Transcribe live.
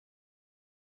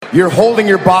You're holding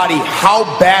your body.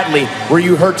 How badly were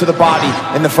you hurt to the body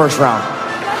in the first round?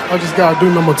 I just gotta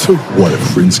do number 2. What if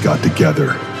friends got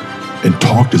together and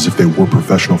talked as if they were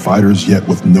professional fighters, yet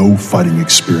with no fighting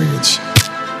experience?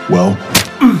 Well,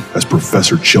 as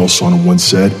Professor Chelson once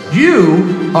said,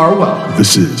 you are welcome.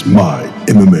 This is my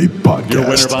MMA podcast. Your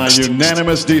winner by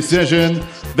unanimous decision,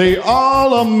 the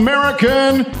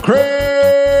All-American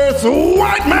Chris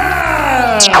Weidman!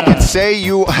 I can say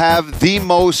you have the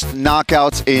most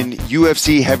knockouts in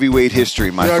UFC heavyweight history,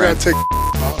 my friend.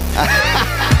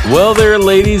 Well there,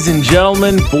 ladies and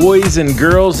gentlemen, boys and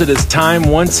girls, it is time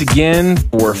once again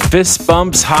for fist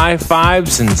bumps, high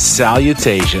fives, and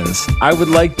salutations. I would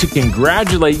like to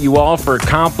congratulate you all for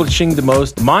accomplishing the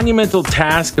most monumental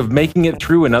task of making it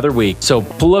through another week. So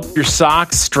pull up your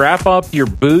socks, strap up your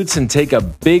boots, and take a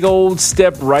big old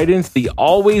step right into the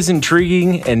always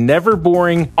intriguing and never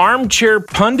boring armchair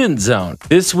pundit zone.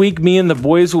 This week, me and the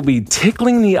boys will be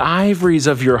tickling the ivories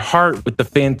of your heart with the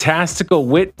fantastical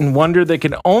wit and wonder that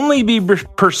can only be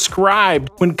prescribed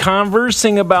when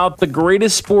conversing about the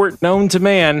greatest sport known to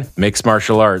man, mixed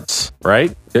martial arts,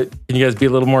 right? Can you guys be a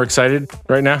little more excited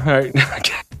right now? All right.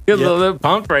 Get a little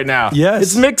pumped right now. Yes.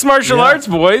 It's mixed martial arts,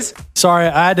 boys. Sorry,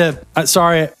 I had to.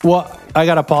 Well, I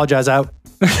got to apologize. I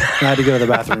had to go to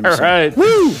the bathroom. All right.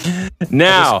 Woo!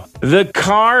 Now, the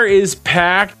car is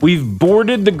packed. We've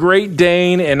boarded the Great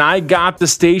Dane, and I got the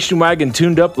station wagon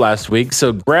tuned up last week.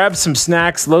 So grab some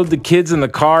snacks, load the kids in the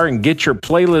car, and get your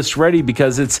playlist ready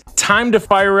because it's time to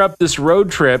fire up this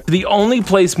road trip to the only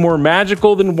place more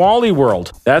magical than Wally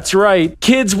World. That's right.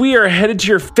 Kids, we are headed to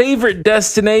your favorite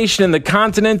destination in the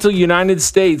continental United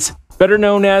States, better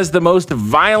known as the most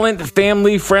violent,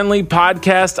 family-friendly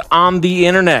podcast on the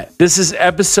internet. This is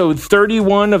episode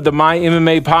 31 of the My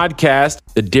MMA podcast,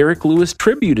 the Derek Lewis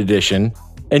Tribute Edition,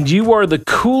 and you are the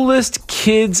coolest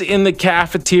kids in the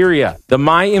cafeteria. The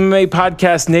My MMA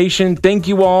Podcast Nation, thank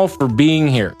you all for being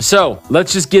here. So,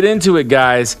 let's just get into it,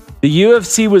 guys. The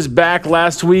UFC was back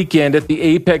last weekend at the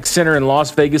Apex Center in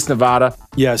Las Vegas, Nevada.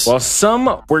 Yes. While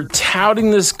some were touting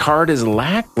this card as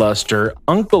lackluster,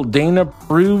 Uncle Dana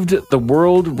proved the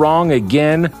world wrong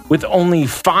again with only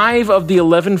 5 of the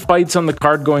 11 fights on the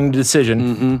card going to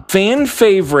decision. Fan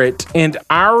favorite and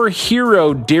our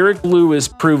hero, Derek Lewis,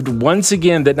 proved once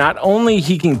again that not only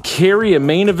he can carry a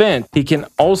main event, he can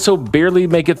also barely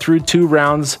make it through 2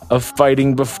 rounds of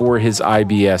fighting before his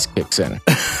IBS kicks in.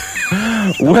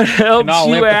 What helps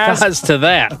you ask? To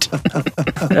that.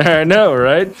 I know,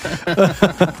 right?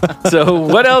 So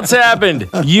what else happened?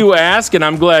 You ask, and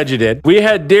I'm glad you did. We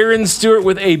had Darren Stewart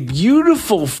with a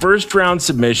beautiful first round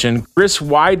submission. Chris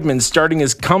Weidman starting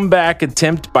his comeback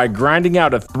attempt by grinding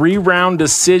out a 3-round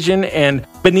decision, and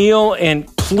Beneil, and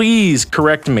please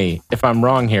correct me if I'm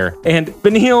wrong here, and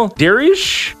Beneil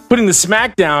Dariush putting the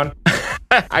smackdown.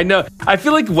 I know. I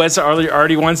feel like Wes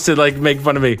already wants to make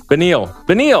fun of me.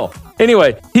 Beneil.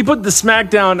 Anyway, he put the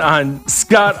smackdown on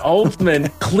Scott Altman,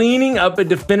 cleaning up a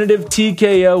definitive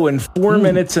TKO in 4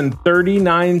 minutes and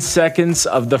 39 seconds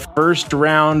of the first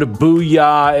round.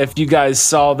 Booyah. If you guys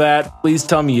saw that, please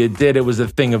tell me you did. It was a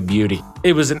thing of beauty.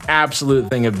 It was an absolute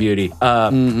thing of beauty.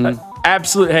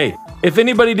 Absolute. Hey, if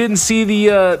anybody didn't see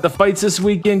the fights this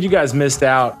weekend, you guys missed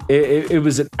out. It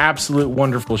was an absolute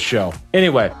wonderful show.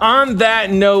 Anyway, on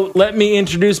that note, let me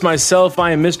introduce myself.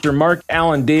 I am Mr. Mark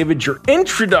Allen David, your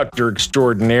introductor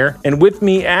extraordinaire. And with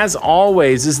me, as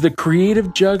always, is the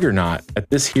creative juggernaut at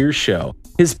this here show.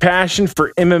 His passion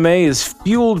for MMA is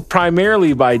fueled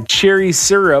primarily by cherry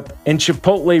syrup and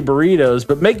Chipotle burritos,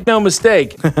 but make no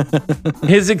mistake,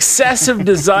 his excessive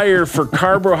desire for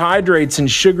carbohydrates and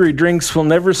sugary drinks will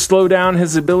never slow down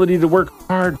his ability to work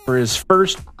hard for his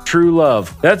first true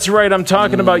love. That's right, I'm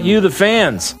talking about you, the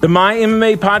fans, the My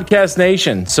MMA Podcast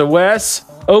Nation. So Wes,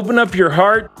 open up your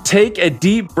heart, take a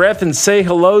deep breath, and say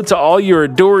hello to all your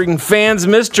adoring fans,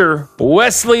 Mr.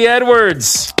 Wesley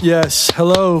Edwards. Yes,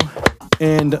 hello.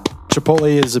 And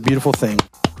Chipotle is a beautiful thing.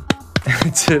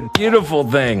 It's a beautiful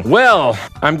thing. Well,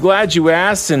 I'm glad you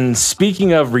asked, and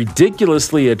speaking of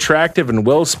ridiculously attractive and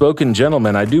well-spoken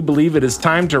gentlemen, I do believe it is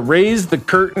time to raise the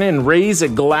curtain and raise a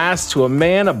glass to a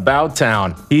man about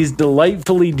town. He's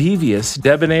delightfully devious,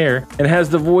 debonair, and has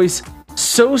the voice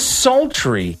so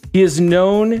sultry, he is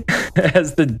known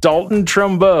as the Dalton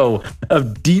Trumbo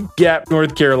of Deep Gap,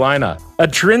 North Carolina. A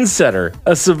trendsetter,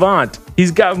 a savant.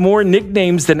 He's got more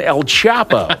nicknames than El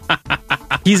Chapo.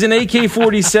 He's an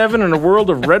AK-47 in a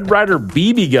world of Red Ryder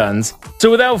BB guns.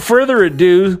 So without further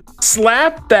ado,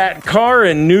 slap that car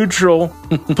in neutral,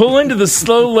 pull into the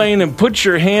slow lane, and put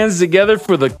your hands together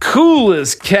for the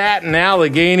coolest cat in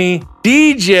Allegheny,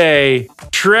 DJ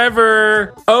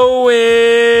Trevor Owens.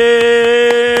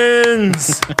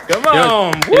 Come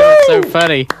on. It was so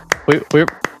funny. We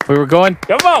were going.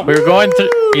 Come on. We were going through.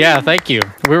 Yeah, thank you.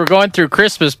 We were going through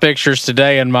Christmas pictures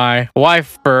today, and my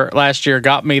wife for last year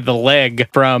got me the leg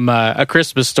from A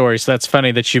Christmas Story. So that's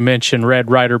funny that you mentioned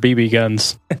Red Ryder BB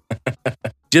guns.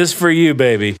 Just for you,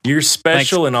 baby. You're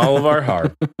special in all of our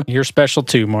heart. You're special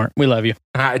too, Mark. We love you.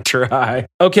 I try.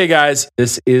 Okay, guys,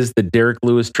 this is the Derek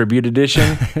Lewis Tribute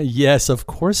Edition. Yes, of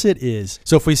course it is.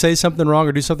 So if we say something wrong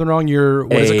or do something wrong,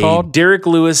 what is it called? Derek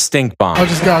Lewis Stink Bomb. I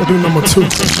just gotta do number 2.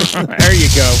 There you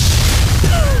go.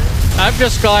 I'm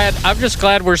just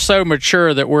glad we're so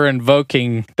mature that we're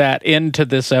invoking that into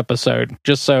this episode,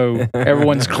 just so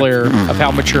everyone's clear of how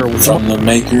mature we are. From the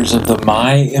makers of the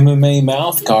My MMA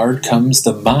mouth guard comes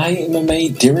the My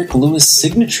MMA Derek Lewis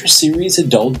Signature Series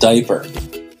Adult Diaper.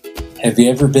 Have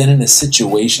you ever been in a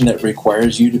situation that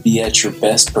requires you to be at your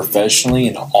best professionally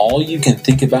and all you can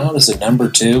think about is a number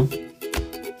 2?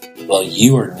 Well,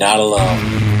 you are not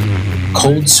alone.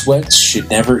 Cold sweats should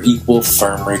never equal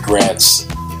firm regrets.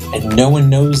 And no one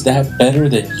knows that better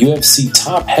than UFC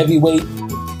top heavyweight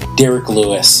Derek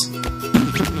Lewis.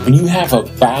 When you have a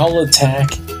bowel attack,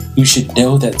 you should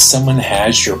know that someone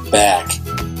has your back.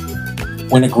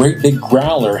 When a great big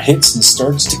growler hits and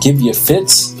starts to give you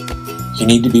fits, you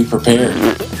need to be prepared.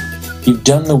 You've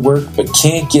done the work but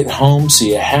can't get home, so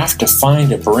you have to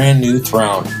find a brand new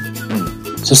throne.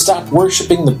 So stop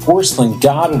worshiping the porcelain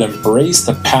god and embrace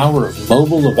the power of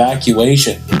mobile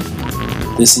evacuation.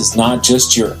 This is not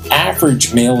just your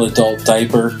average male adult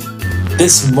diaper.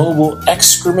 This mobile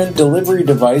excrement delivery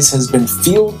device has been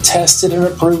field tested and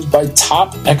approved by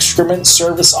top excrement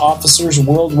service officers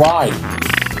worldwide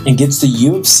and gets the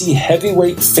UFC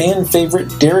heavyweight fan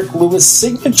favorite Derek Lewis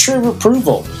signature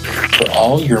approval for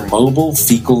all your mobile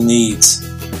fecal needs.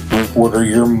 Order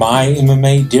your My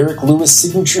MMA Derek Lewis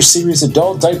Signature Series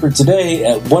adult diaper today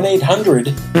at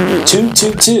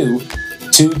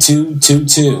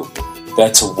 1-800-222-2222.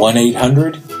 That's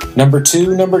 1-800, number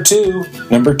 2, number 2,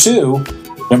 number 2,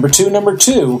 number 2, number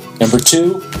 2, number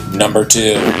 2, number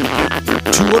 2.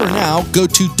 To order now, go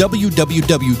to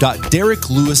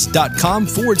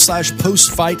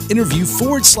www.dereklewis.com/post-fight interview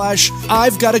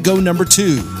 /I've gotta go number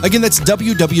 2. Again, that's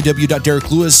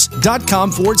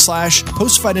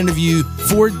www.dereklewis.com/post-fight interview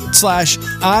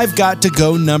 /I've got to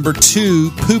go number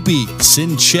 2 poopy.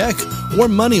 Send check or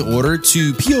money order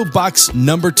to P.O. Box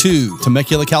number 2,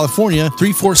 Temecula, California,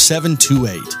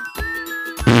 34728.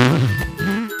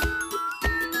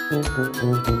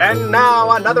 And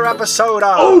now another episode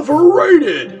of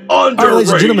Overrated, Underrated. All right,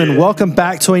 ladies and gentlemen, welcome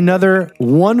back to another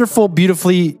wonderful,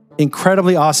 beautifully,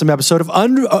 incredibly awesome episode of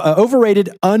Overrated,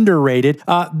 Underrated.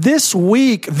 This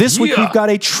week we've got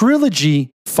a trilogy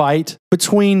fight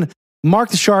between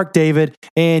Mark the Shark David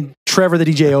and Trevor the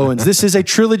DJ Owens. This is a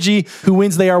trilogy. Who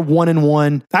wins? They are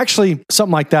 1-1. Actually,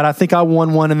 something like that. I think I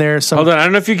won one in there. Hold on. I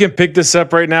don't know if you can pick this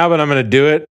up right now, but I'm going to do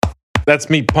it. That's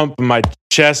me pumping my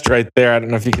chest right there. I don't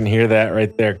know if you can hear that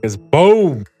right there because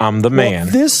boom, I'm the man.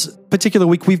 Well, this particular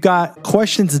week, we've got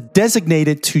questions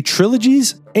designated to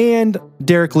trilogies and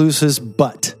Derek Lewis's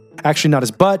butt. Actually, not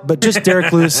his butt, but just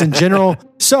Derek Lewis in general.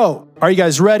 So, are you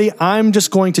guys ready? I'm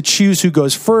just going to choose who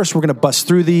goes first. We're going to bust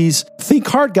through these. Think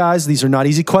hard, guys. These are not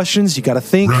easy questions. You got to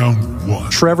think. Round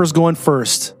 1. Trevor's going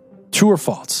first. True or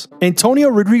false? Antonio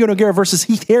Rodrigo Nogueira versus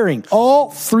Heath Herring. All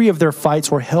 3 of their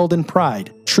fights were held in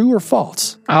Pride. True or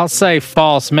false? I'll say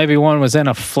false. Maybe one was in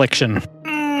Affliction.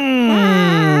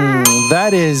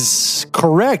 That is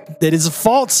correct. It is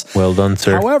false. Well done,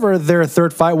 sir. However, their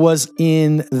third fight was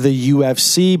in the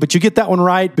UFC, but you get that one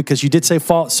right because you did say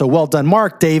false. So well done,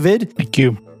 Mark. David. Thank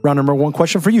you. Round number 1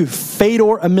 question for you.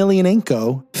 Fedor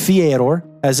Emelianenko,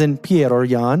 as in Piero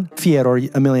Jan, Fedor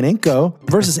Emelianenko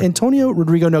versus Antonio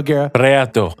Rodrigo Nogueira.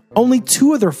 Reato. Only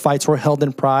 2 of their fights were held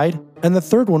in Pride, and the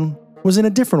third one was in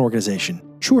a different organization.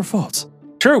 True or false?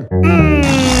 True.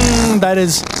 That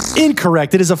is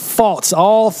incorrect. It is a false.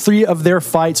 All 3 of their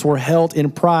fights were held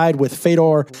in Pride, with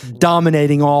Fedor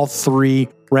dominating all 3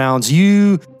 rounds.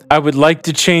 I would like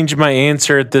to change my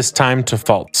answer at this time to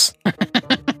false.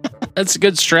 That's a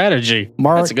good strategy.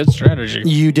 Mark, that's a good strategy.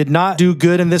 You did not do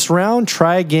good in this round.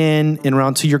 Try again in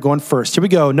round 2. You're going first. Here we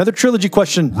go. Another trilogy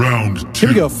question. Round 2. Here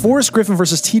we go. Forrest Griffin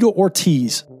versus Tito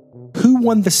Ortiz. Who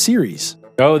won the series?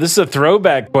 Oh, this is a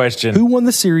throwback question. Who won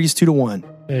the series 2-1?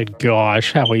 Good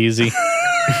gosh, how easy.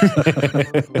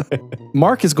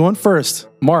 Mark is going first.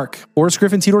 Mark, Forrest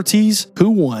Griffin, Tito Ortiz. Who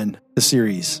won the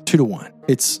series 2-1?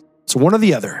 It's one or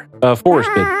the other. Forrest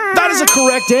did. That is a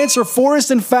correct answer. Forrest,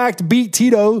 in fact, beat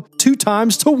Tito 2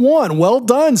 times to 1. Well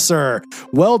done, sir.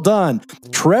 Well done.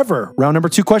 Trevor, round number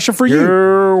 2 question for you.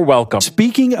 You're welcome.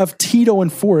 Speaking of Tito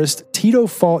and Forrest Tito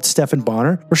fought Stephan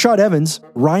Bonner, Rashad Evans,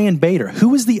 Ryan Bader. Who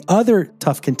was the other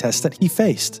tough contestant he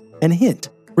faced? And hint,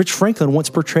 Rich Franklin once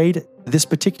portrayed this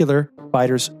particular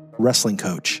fighter's wrestling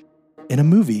coach in a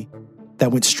movie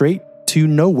that went straight to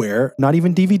nowhere, not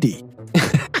even DVD.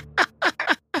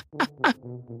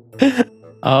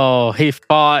 Oh, he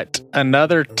fought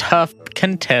another tough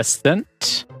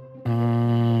contestant.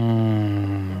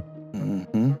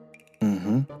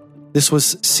 This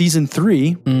was season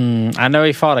 3. I know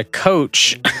he fought a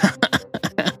coach.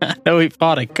 I know he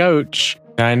fought a coach.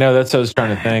 I know, that's what I was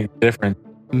trying to think. Different.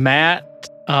 Matt,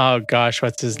 oh gosh,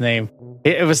 what's his name?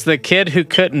 It was the kid who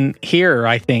couldn't hear,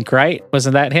 I think, right?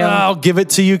 Wasn't that him? I'll give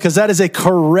it to you because that is a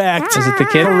correct. Is it the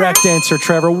kid? Correct answer,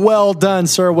 Trevor. Well done,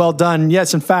 sir. Well done.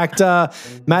 Yes, in fact,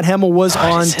 Matt Hamill was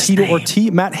on Tito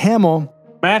Ortiz. Matt Hamill.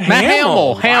 Wow. Matt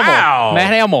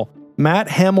Hamill. Matt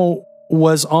Hamill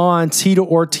was on Tito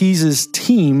Ortiz's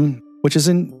team, which is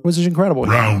incredible.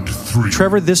 Round 3.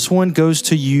 Trevor, this one goes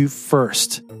to you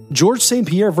first. George St.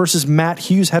 Pierre versus Matt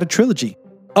Hughes had a trilogy.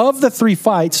 Of the 3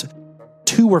 fights,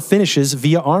 2 were finishes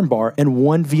via armbar and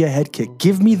 1 via head kick.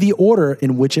 Give me the order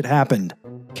in which it happened.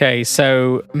 Okay,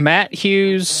 so Matt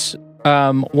Hughes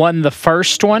won the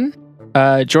first one.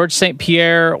 George St.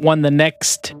 Pierre won the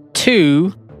next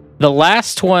 2. The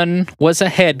last one was a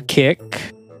head kick.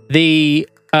 The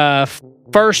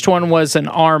first one was an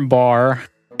arm bar,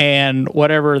 and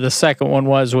whatever the second one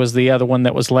was the other one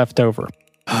that was left over.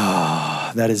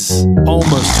 That is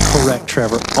almost correct,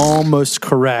 Trevor. Almost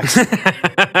correct.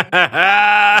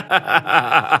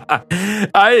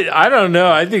 I don't know.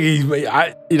 I think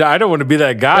I don't want to be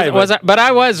that guy. But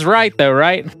I was right though,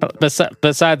 right?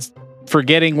 Besides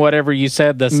forgetting whatever you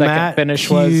said, the second finish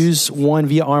was. Matt Hughes won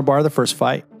via armbar the first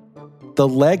fight. The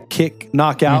leg kick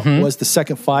knockout was the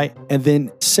second fight, and then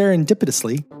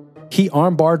serendipitously, he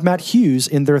armbarred Matt Hughes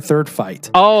in their third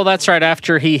fight. Oh, that's right.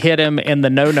 After he hit him in the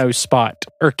no-no spot,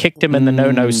 or kicked him in the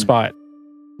no-no spot.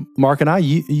 Mark and I,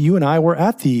 you and I were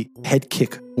at the head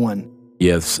kick one.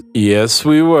 Yes,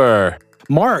 we were.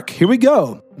 Mark, here we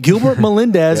go. Gilbert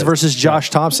Melendez versus Josh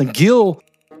Thompson. Gil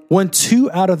won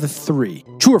 2 out of the 3.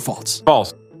 True or false?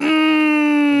 False.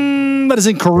 That is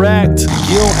incorrect.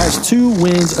 Gil has 2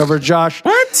 wins over Josh.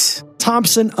 What?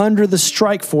 Thompson under the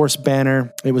Strikeforce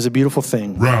banner. It was a beautiful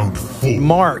thing. Round 4.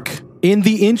 Mark, in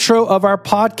the intro of our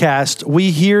podcast,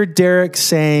 we hear Derek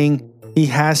saying he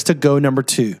has to go number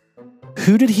 2.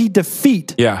 Who did he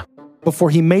defeat before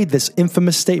he made this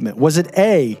infamous statement? Was it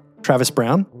A, Travis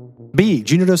Brown, B,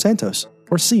 Junior Dos Santos,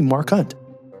 or C, Mark Hunt?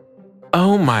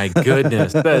 Oh my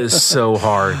goodness. That is so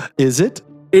hard. Is it?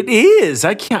 It is.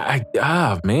 I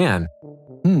can't. Man.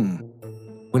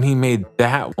 When he made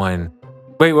that one.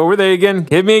 Wait, what were they again?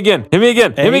 Hit me again.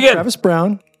 A, Travis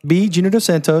Brown, B, Junior Dos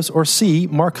Santos, or C,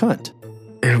 Mark Hunt?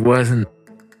 It wasn't.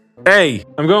 A.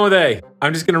 I'm going with A.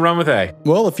 I'm just going to run with A.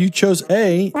 Well, if you chose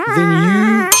A,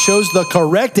 then you chose the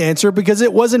correct answer because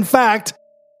it was, in fact,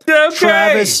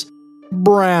 Travis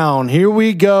Brown. Here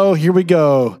we go.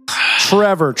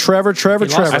 Trevor.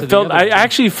 I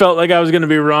actually felt like I was going to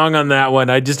be wrong on that one.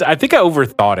 I think I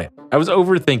overthought it. I was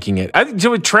overthinking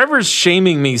it. Trevor's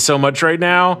shaming me so much right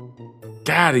now.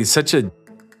 God, he's such a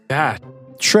dad.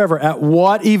 Trevor, at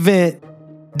what event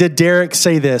did Derek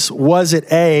say this? Was it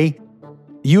A,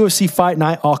 UFC Fight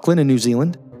Night Auckland in New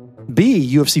Zealand,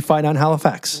 B, UFC Fight Night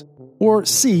Halifax, or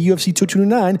C, UFC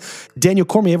 229 Daniel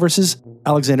Cormier versus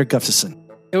Alexander Gustafsson?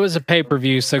 It was a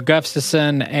pay-per-view, so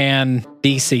Gustafsson and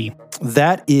DC.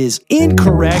 That is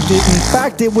incorrect. In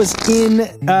fact, it was in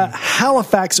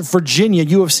Halifax, Virginia.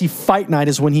 UFC Fight Night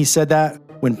is when he said that,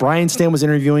 when Brian Stan was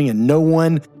interviewing and no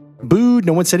one booed,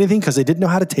 no one said anything because they didn't know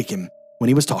how to take him when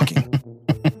he was talking.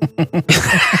 It's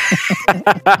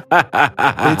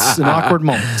an awkward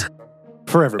moment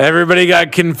for everybody. Everybody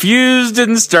got confused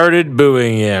and started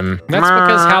booing him. That's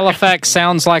because Halifax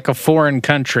sounds like a foreign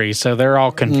country, so they're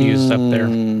all confused up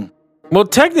there. Well,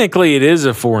 technically, it is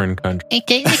a foreign country.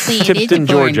 Tipton,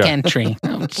 Georgia. Country.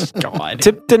 Oh, God.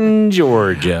 Tipton,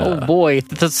 Georgia. Oh, boy.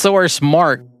 The source,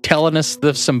 Mark, telling us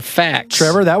some facts.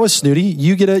 Trevor, that was snooty.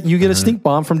 You get a stink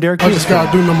bomb from Derek I Lewis. just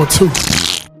got to do number 2.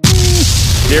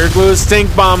 Derek Lewis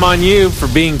stink bomb on you for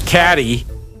being catty.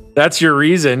 That's your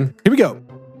reason. Here we go.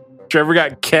 Trevor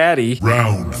got catty.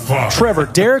 Round 5. Trevor,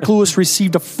 Derek Lewis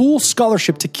received a full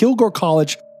scholarship to Kilgore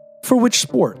College for which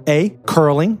sport? A,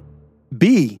 curling,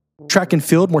 B, track and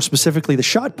field, more specifically the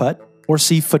shot put, or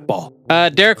C, football?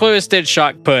 Derek Lewis did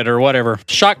shot put or whatever.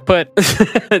 Shot put.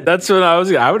 That's what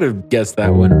I would have guessed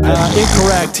that one.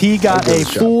 Incorrect. He got a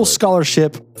full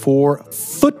scholarship for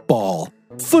football.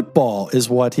 Football is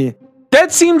what he...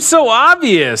 That seemed so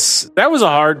obvious. That was a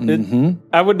hard.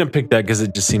 I wouldn't have picked that because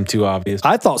it just seemed too obvious.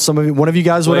 I thought one of you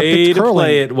guys would have picked curling.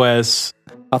 Play it, Wes.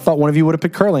 I thought one of you would have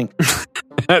picked curling.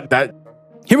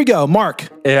 Here we go, Mark.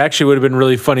 It actually would have been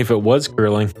really funny if it was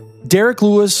curling. Derek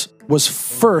Lewis was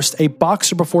first a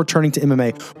boxer before turning to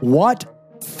MMA. What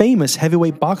famous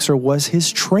heavyweight boxer was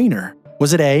his trainer?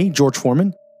 Was it A, George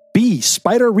Foreman, B,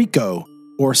 Spider Rico,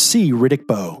 or C, Riddick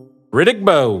Bowe? Riddick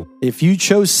Bowe. If you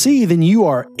chose C, then you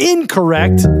are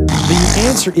incorrect. The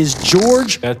answer is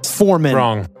George Foreman.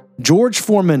 Wrong. George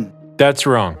Foreman. That's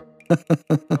wrong.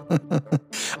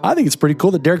 I think it's pretty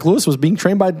cool that Derek Lewis was being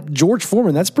trained by George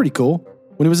Foreman. That's pretty cool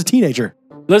when he was a teenager.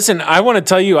 Listen, I want to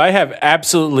tell you, I have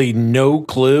absolutely no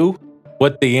clue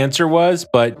what the answer was,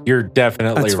 but you're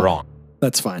definitely wrong.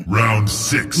 That's fine. Round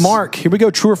 6. Mark, here we go.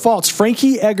 True or false?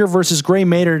 Frankie Edgar versus Gray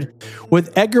Maynard,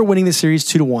 with Edgar winning the series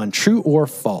 2-1. True or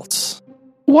false?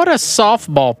 What a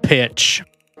softball pitch.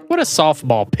 What a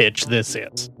softball pitch this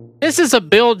is. This is a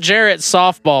Bill Jarrett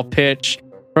softball pitch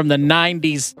from the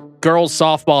 90s girls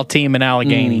softball team in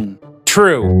Allegheny.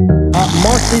 True.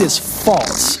 Mark, it is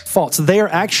false. False. They are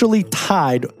actually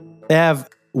tied. They have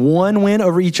one win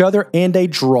over each other and a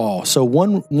draw. So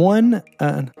one.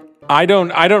 I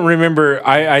don't remember.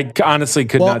 I honestly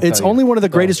could not tell you. Well, it's only one of the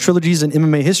greatest trilogies in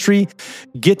MMA history.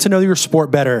 Get to know your sport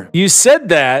better. You said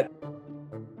that.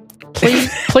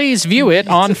 Please view it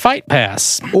on Fight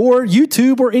Pass. Or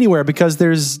YouTube or anywhere, because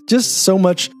there's just so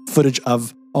much footage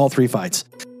of all three fights.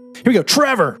 Here we go.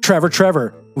 Trevor.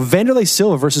 Vanderlei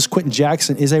Silva versus Quentin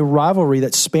Jackson is a rivalry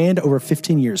that spanned over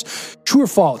 15 years. True or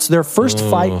false? Their first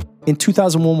fight in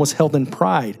 2001 was held in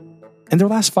Pride, and their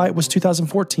last fight was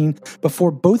 2014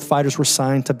 before both fighters were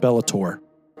signed to Bellator.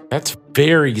 That's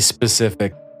very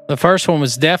specific. The first one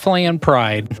was definitely in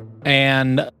Pride,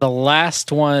 and the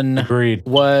last one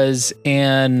was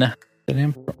in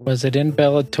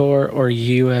Bellator or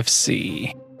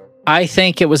UFC? I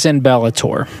think it was in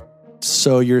Bellator.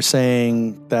 So you're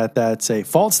saying that that's a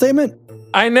false statement?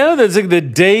 I know there's like the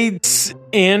dates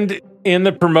and in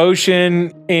the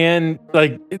promotion, and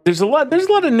like there's a lot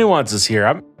of nuances here.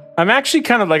 I'm actually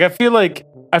kind of like I feel like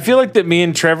that me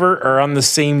and Trevor are on the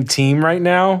same team right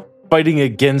now, fighting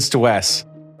against Wes.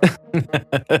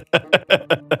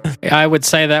 I would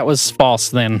say that was false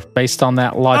then, based on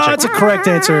that logic. That's a correct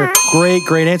answer.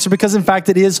 Great answer, because in fact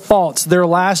it is false. Their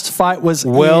last fight was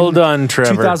done,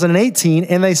 Trevor. 2018,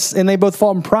 and they both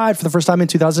fought in Pride for the first time in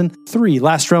 2003.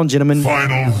 Last round, gentlemen.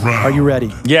 Final round. Are you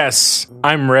ready? Yes,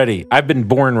 I'm ready. I've been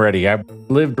born ready. I've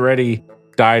lived ready,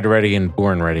 died ready, and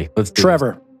born ready. Let's do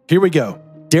Trevor, here we go.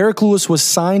 Derek Lewis was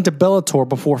signed to Bellator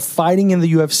before fighting in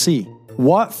the UFC.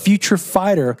 What future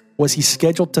fighter was he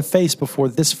scheduled to face before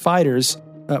this fighter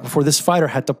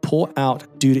had to pull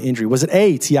out due to injury? Was it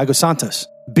A, Thiago Santos,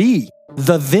 B,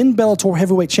 the then Bellator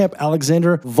heavyweight champ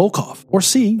Alexander Volkov, or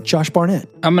C, Josh Barnett?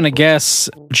 I'm going to guess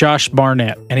Josh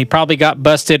Barnett, and he probably got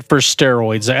busted for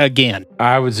steroids again.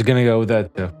 I was going to go with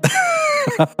that too.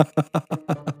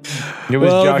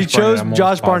 If you chose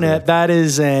Josh Barnett, that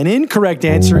is an incorrect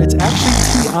answer. It's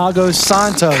actually Thiago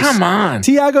Santos. Come on.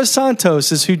 Thiago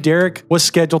Santos is who Derek was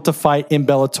scheduled to fight in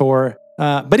Bellator,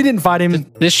 but he didn't fight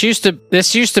him. This used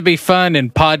to be fun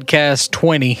in podcast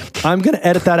 20. I'm going to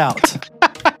edit that out.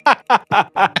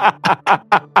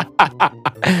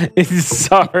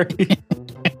 Sorry.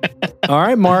 All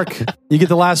right, Mark, you get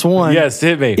the last one. Yes,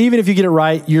 hit me. Even if you get it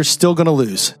right, you're still going to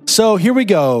lose. So here we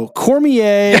go.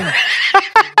 Cormier.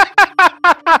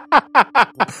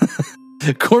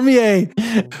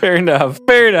 Fair enough.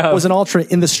 Was an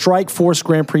alternate in the Strikeforce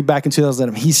Grand Prix back in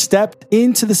 2011. He stepped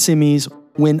into the semis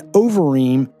when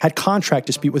Overeem had contract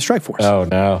dispute with Strikeforce. Oh,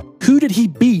 no. Who did he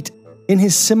beat in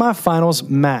his semifinals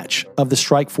match of the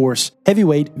Strikeforce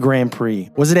Heavyweight Grand Prix?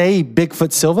 Was it A,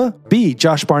 Bigfoot Silva, B,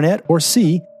 Josh Barnett, or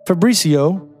C,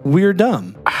 Fabricio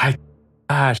Weerdum?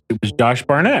 It was Josh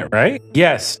Barnett, right?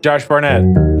 Yes, Josh Barnett.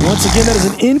 Once again, that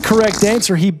is an incorrect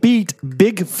answer. He beat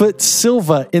Bigfoot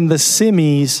Silva in the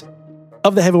semis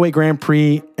of the Heavyweight Grand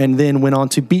Prix and then went on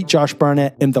to beat Josh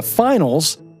Barnett in the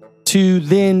finals to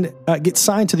then get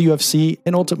signed to the UFC,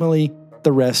 and ultimately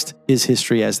the rest is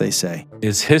history, as they say.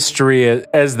 Is history,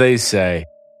 as they say.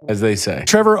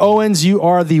 Trevor Owens, you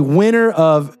are the winner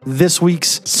of this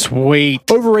week's Sweet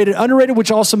Overrated, Underrated, which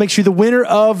also makes you the winner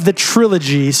of the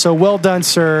trilogy. So well done,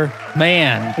 sir.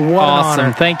 Man, what awesome. an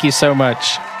honor. Thank you so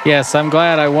much. Yes, I'm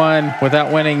glad I won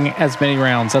without winning as many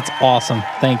rounds. That's awesome.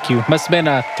 Thank you. Must have been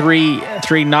a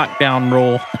three knockdown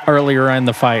rule earlier in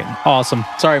the fight. Awesome.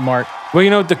 Sorry, Mark. Well, you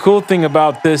know, the cool thing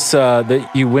about this that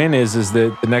you win is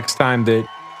that the next time that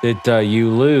that you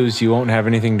lose, you won't have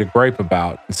anything to gripe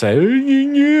about and say, "Oh,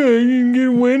 yeah, I didn't get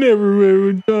a win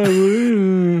every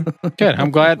time." Good.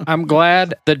 I'm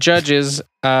glad the judges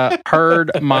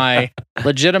heard my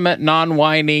legitimate,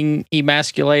 non-whining,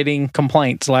 emasculating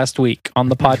complaints last week on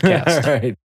the podcast. All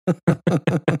right.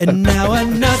 And now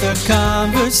another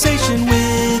conversation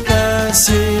with a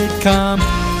sitcom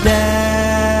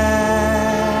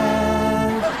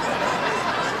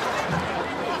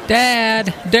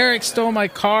Dad, Derek stole my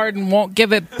card and won't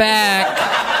give it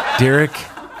back. Derek,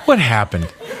 what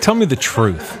happened? Tell me the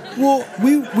truth. Well,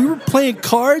 we were playing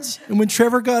cards, and when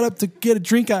Trevor got up to get a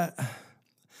drink,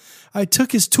 I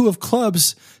took his 2 of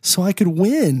clubs so I could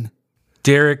win.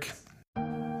 Derek,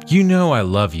 you know I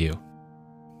love you.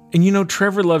 And you know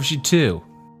Trevor loves you too.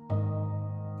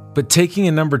 But taking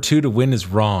a number 2 to win is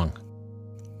wrong.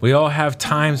 We all have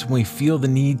times when we feel the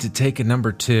need to take a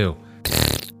number 2.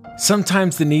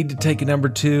 Sometimes the need to take a number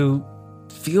 2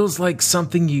 feels like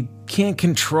something you can't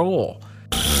control.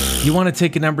 You want to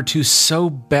take a number 2 so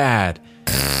bad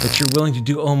that you're willing to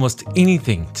do almost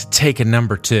anything to take a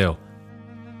number 2.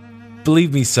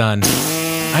 Believe me, son,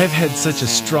 I have had such a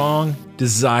strong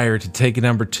desire to take a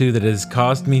number 2 that it has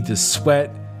caused me to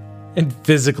sweat and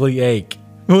physically ache.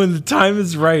 When the time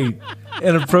is right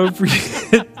and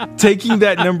appropriate, taking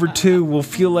that number 2 will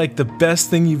feel like the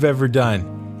best thing you've ever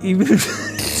done, even if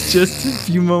it's just a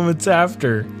few moments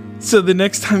after. So the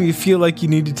next time you feel like you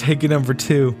need to take a number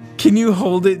 2, can you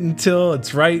hold it until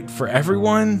it's right for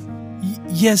everyone?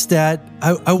 Yes, Dad,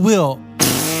 I will.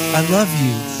 I love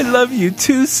you. I love you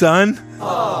too, son.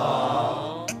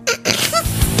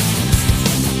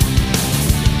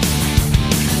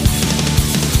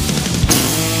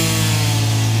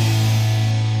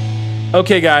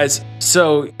 Okay, guys,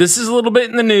 so this is a little bit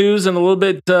in the news and a little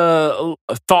bit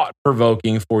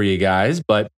thought-provoking for you guys,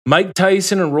 but Mike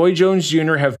Tyson and Roy Jones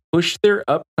Jr. have pushed their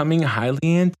upcoming highly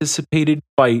anticipated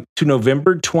fight to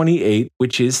November 28th,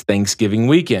 which is Thanksgiving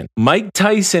weekend. Mike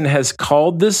Tyson has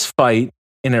called this fight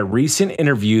in a recent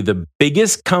interview the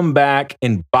biggest comeback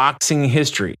in boxing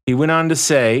history. He went on to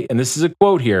say, and this is a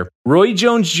quote here, "Roy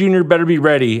Jones Jr. better be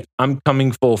ready. I'm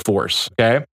coming full force."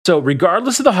 Okay? So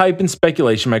regardless of the hype and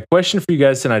speculation, my question for you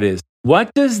guys tonight is,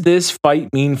 what does this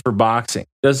fight mean for boxing?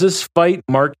 Does this fight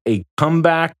mark a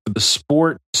comeback for the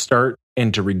sport to start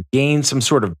and to regain some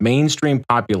sort of mainstream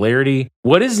popularity?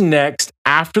 What is next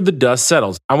after the dust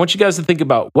settles? I want you guys to think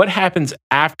about what happens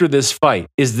after this fight.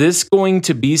 Is this going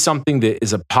to be something that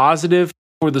is a positive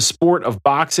for the sport of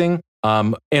boxing?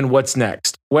 And what's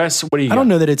next? Wes, what do you got? I don't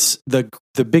know that it's the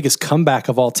biggest comeback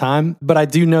of all time, but I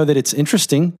do know that it's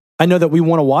interesting. I know that we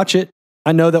want to watch it.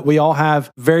 I know that we all have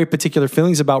very particular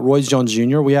feelings about Roy Jones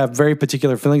Jr. We have very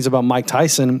particular feelings about Mike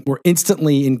Tyson. We're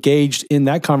instantly engaged in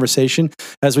that conversation.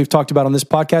 As we've talked about on this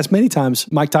podcast many times,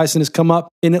 Mike Tyson has come up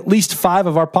in at least 5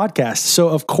 of our podcasts. So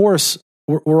of course,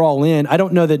 we're all in. I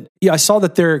don't know that, I saw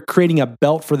that they're creating a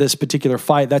belt for this particular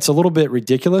fight. That's a little bit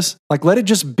ridiculous. Like, let it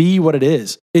just be what it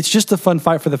is. It's just a fun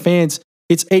fight for the fans.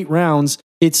 It's 8 rounds.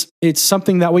 It's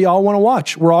something that we all want to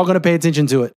watch. We're all going to pay attention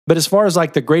to it. But as far as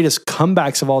like the greatest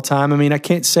comebacks of all time, I mean, I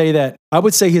can't say that. I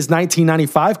would say his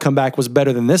 1995 comeback was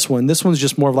better than this one. This one's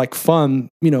just more of like fun.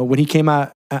 You know, when he came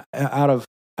out of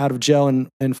jail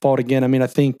and fought again. I mean, I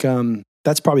think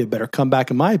that's probably a better comeback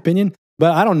in my opinion.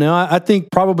 But I don't know. I think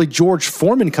probably George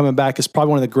Foreman coming back is probably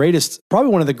one of the greatest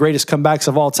comebacks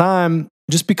of all time.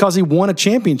 Just because he won a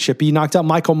championship. He knocked out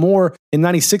Michael Moore in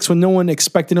 96 when no one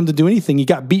expected him to do anything. He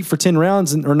got beat for 10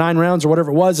 rounds or 9 rounds or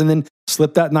whatever it was, and then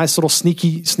slipped that nice little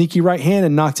sneaky right hand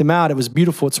and knocked him out. It was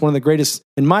beautiful. It's one of the greatest,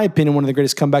 in my opinion, one of the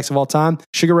greatest comebacks of all time.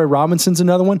 Sugar Ray Robinson's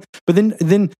another one. But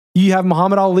then you have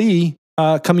Muhammad Ali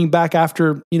coming back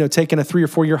after, taking a 3 or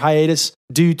 4 year hiatus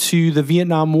due to the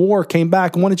Vietnam War, came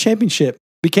back and won a championship,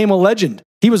 became a legend.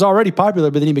 He was already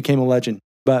popular, but then he became a legend.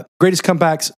 But greatest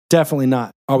comebacks, definitely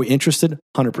not. Are we interested?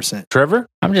 100%. Trevor?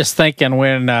 I'm just thinking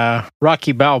when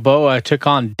Rocky Balboa took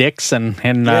on Dixon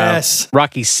in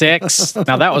Rocky 6.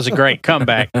 Now, that was a great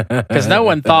comeback because no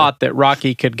one thought that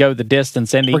Rocky could go the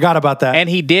distance. And forgot about that. And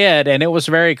he did, and it was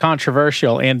a very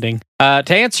controversial ending. To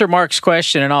answer Mark's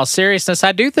question in all seriousness,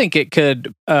 I do think it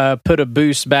could put a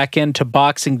boost back into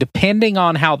boxing depending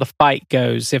on how the fight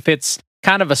goes. If it's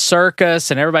kind of a circus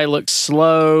and everybody looks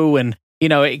slow and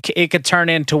it could turn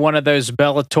into one of those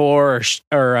Bellator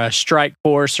or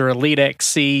Strikeforce or Elite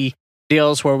XC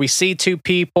deals where we see 2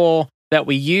 people that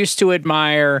we used to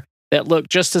admire that look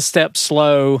just a step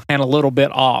slow and a little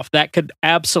bit off. That could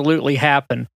absolutely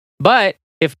happen. But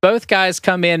if both guys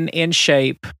come in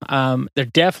shape, they're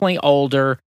definitely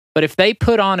older. But if they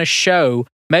put on a show,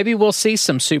 maybe we'll see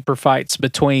some super fights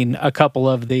between a couple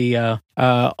of the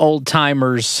old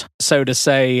timers, so to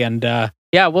say. And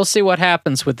yeah, we'll see what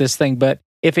happens with this thing. But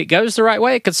if it goes the right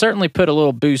way, it could certainly put a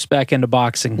little boost back into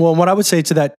boxing. Well, what I would say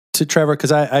to Trevor,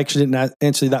 because I actually didn't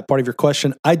answer that part of your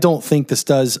question, I don't think this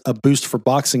does a boost for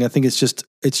boxing. I think it's just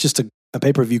a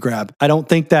pay-per-view grab. I don't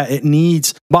think that it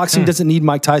needs boxing. Doesn't need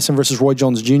Mike Tyson versus Roy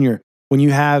Jones Jr. When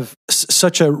you have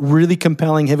such a really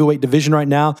compelling heavyweight division right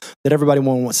now that everybody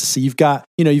wants to see. You've got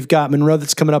Monroe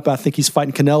that's coming up. I think he's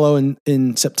fighting Canelo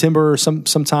in September or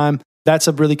sometime. That's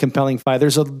a really compelling fight.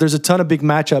 There's a ton of big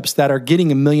matchups that are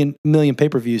getting a million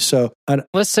pay-per-views. So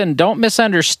listen, don't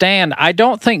misunderstand. I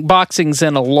don't think boxing's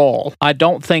in a lull. I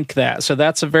don't think that. So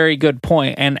that's a very good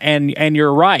point. And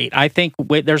you're right. I think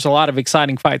there's a lot of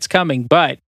exciting fights coming,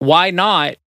 but why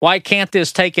not? Why can't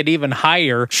this take it even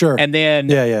higher? Sure. And then,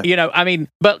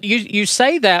 but you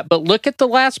say that, but look at the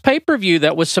last pay-per-view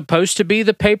that was supposed to be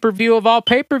the pay-per-view of all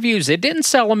pay-per-views. It didn't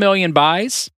sell 1 million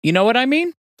buys. You know what I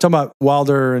mean? Talking about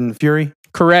Wilder and Fury?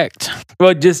 Correct.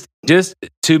 Well, just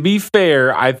to be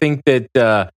fair, I think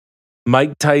that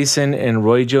Mike Tyson and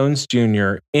Roy Jones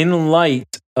Jr., in light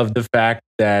of the fact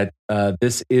that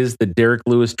this is the Derek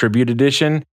Lewis Tribute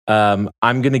Edition, I'm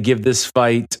going to give this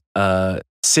fight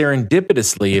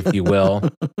serendipitously, if you will,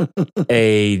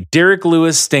 a Derek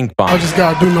Lewis stink bomb. I just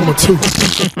got to do number 2.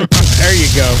 There you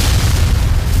go.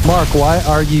 Mark, why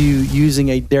are you using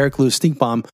a Derek Lewis stink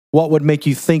bomb? What would make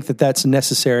you think that that's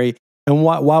necessary? And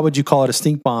why would you call it a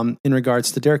stink bomb in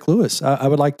regards to Derek Lewis? I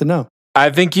would like to know. I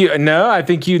think you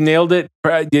nailed it.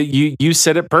 You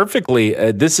said it perfectly.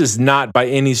 This is not by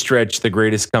any stretch the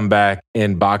greatest comeback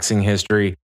in boxing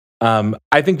history.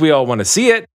 I think we all want to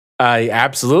see it. I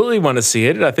absolutely want to see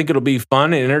it. I think it'll be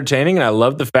fun and entertaining. And I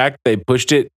love the fact they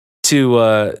pushed it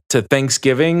to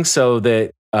Thanksgiving so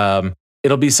that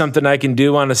it'll be something I can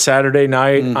do on a Saturday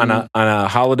night on a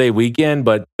holiday weekend.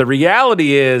 But the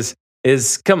reality is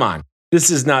come on,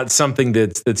 this is not something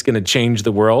that's going to change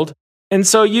the world. And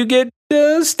so you get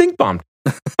stink bombed.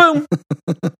 Boom.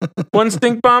 One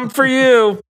stink bomb for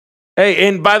you. Hey,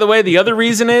 and by the way, the other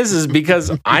reason is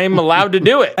because I am allowed to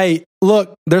do it. Hey,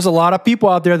 look, there's a lot of people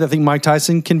out there that think Mike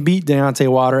Tyson can beat Deontay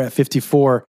Wilder at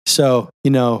 54. So,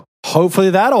 hopefully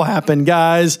that'll happen,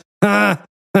 guys.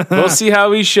 We'll see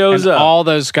how he shows up. All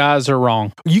those guys are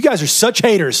wrong. You guys are such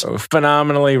haters.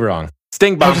 Phenomenally wrong.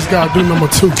 Stink bomb. I just got to do number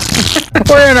 2.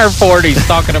 We're in our 40s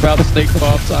talking about stink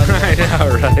bombs. I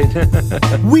know,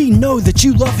 right? We know that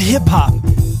you love hip-hop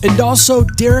and also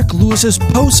Derek Lewis's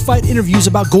post-fight interviews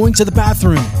about going to the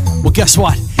bathroom. Well, guess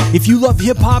what? If you love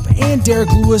hip-hop and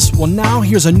Derek Lewis, well, now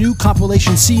here's a new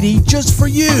compilation CD just for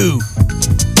you.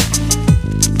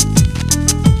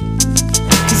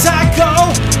 Cause I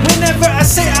go whenever I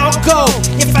say I'll go.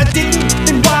 If I didn't,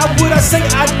 then why would I say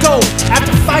I'd go?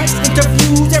 After fights,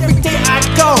 interviews, every day I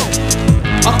go.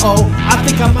 I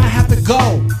think I might have to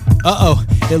go.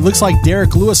 It looks like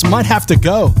Derek Lewis might have to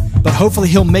go. But hopefully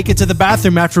he'll make it to the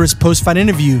bathroom after his post-fight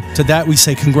interview. To that we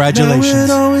say congratulations. Now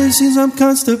it always seems I'm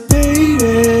constipated.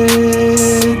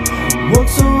 Work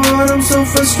so hard, I'm so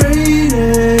frustrated.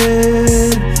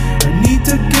 I need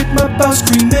to get my bowels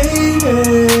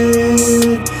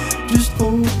cremated. Just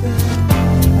hold back.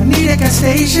 I need a gas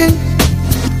station.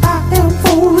 I am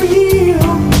for real.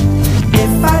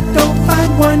 If I don't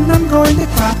find one, I'm going to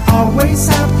cry. Always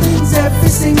happens every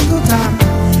single time.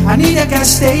 I need a gas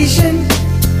station.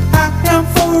 I am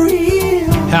for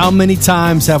real. How many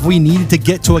times have we needed to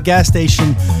get to a gas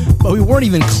station, but we weren't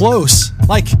even close?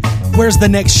 Like, where's the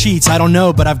next Sheetz? I don't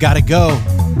know, but I've got to go.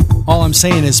 All I'm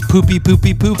saying is poopy,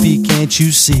 poopy, poopy, can't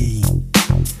you see?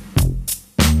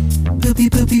 Poopy,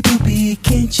 poopy, poopy,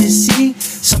 can't you see?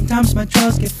 Sometimes my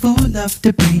drawers get full of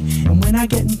debris, and when I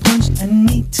get punched, I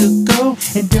need to go.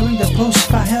 And during the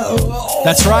post-fight,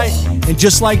 that's right. And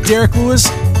just like Derek Lewis,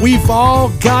 we've all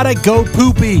gotta go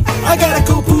poopy. I gotta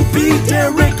go poopy,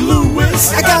 Derek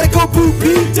Lewis. I gotta go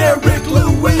poopy, Derek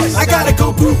Lewis. I gotta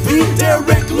go poopy,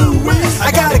 Derek Lewis. I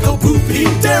gotta go poopy,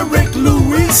 Derek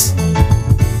Lewis.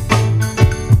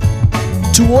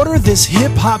 To order this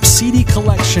hip-hop CD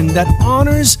collection that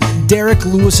honors Derek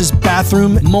Lewis's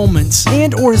bathroom moments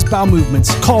and or his bowel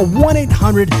movements, call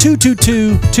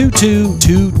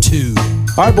 1-800-222-2222.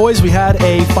 All right, boys, we had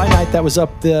a fight night that was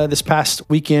up this past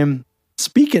weekend.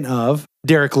 Speaking of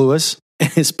Derek Lewis and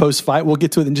his post-fight, we'll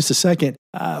get to it in just a second.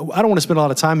 I don't want to spend a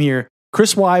lot of time here.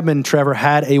 Chris Weidman, Trevor,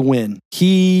 had a win.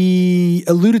 He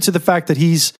alluded to the fact that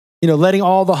he's, letting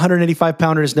all the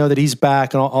 185-pounders know that he's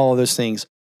back and all of those things.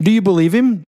 Do you believe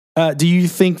him? Do you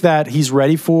think that he's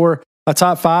ready for a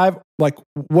top 5? Like,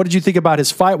 what did you think about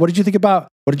his fight? What did you think about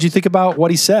what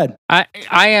he said? I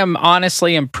am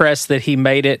honestly impressed that he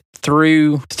made it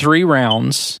through 3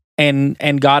 rounds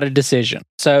and got a decision.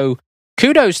 So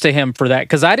kudos to him for that,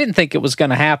 because I didn't think it was going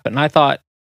to happen. I thought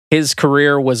his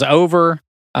career was over.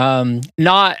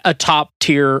 Not a top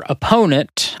tier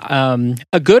opponent,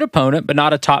 a good opponent, but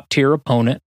not a top tier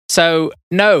opponent. So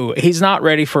no, he's not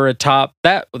ready for a top.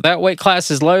 That weight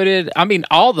class is loaded. I mean,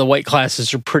 all the weight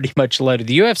classes are pretty much loaded.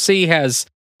 The UFC has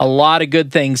a lot of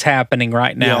good things happening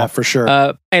right now. Yeah, for sure.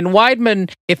 And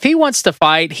Weidman, if he wants to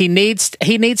fight, he needs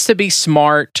to be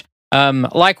smart.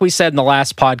 Like we said in the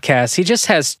last podcast, he just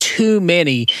has too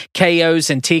many KOs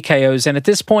and TKOs. And at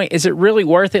this point, is it really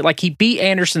worth it? Like, he beat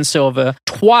Anderson Silva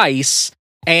twice,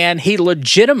 and he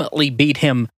legitimately beat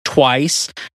him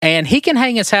twice. And he can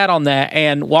hang his hat on that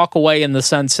and walk away in the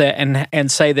sunset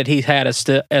and say that he had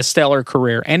a stellar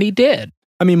career. And he did.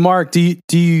 I mean, Mark, do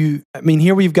you, I mean,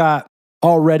 here we've got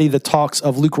already the talks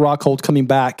of Luke Rockhold coming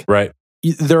back. Right.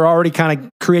 They're already kind of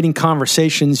creating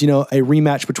conversations, a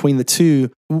rematch between the two.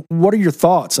 What are your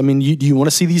thoughts? I mean, do you want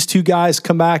to see these two guys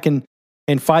come back and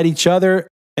fight each other,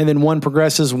 and then one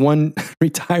progresses, one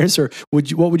retires? Or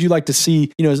what would you like to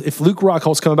see, if Luke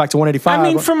Rockhold's coming back to 185? I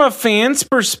mean, from a fan's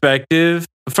perspective,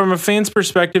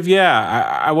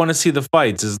 yeah, I want to see the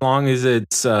fights, as long as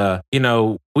it's,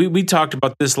 we talked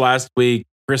about this last week.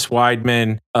 Chris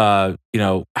Weidman,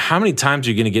 how many times are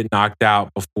you going to get knocked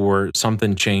out before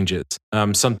something changes,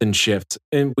 something shifts?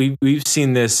 And we've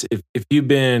seen this. If you've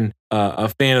been a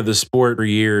fan of the sport for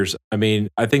years, I mean,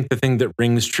 I think the thing that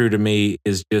rings true to me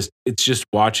is it's just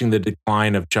watching the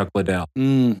decline of Chuck Liddell.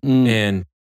 And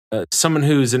someone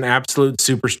who's an absolute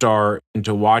superstar, and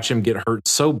to watch him get hurt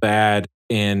so bad,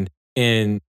 and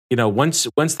once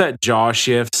that jaw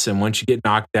shifts and once you get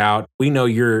knocked out, we know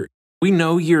you're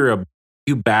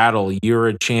you battle, you're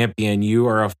a champion, you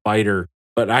are a fighter,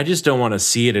 but I just don't want to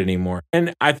see it anymore.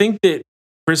 And I think that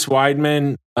Chris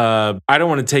Weidman, I don't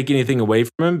want to take anything away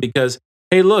from him, because,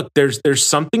 hey, look, there's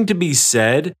something to be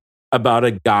said about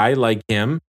a guy like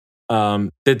him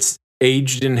that's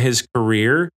aged in his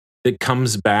career, that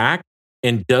comes back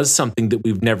and does something that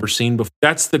we've never seen before.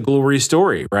 That's the glory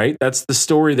story, right? That's the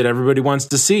story that everybody wants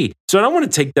to see. So I don't want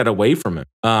to take that away from him.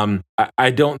 I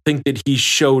don't think that he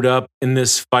showed up in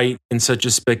this fight in such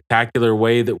a spectacular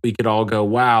way that we could all go,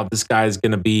 wow, this guy's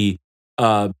going to be,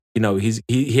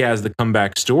 he has the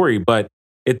comeback story. But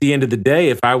at the end of the day,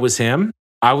 if I was him,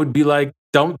 I would be like,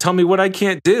 don't tell me what I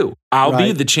can't do. I'll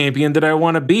be the champion that I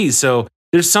want to be. So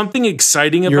there's something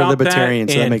exciting about that. You're a libertarian,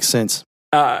 so that makes sense.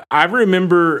 I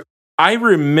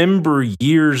remember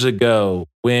years ago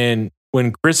when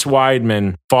Chris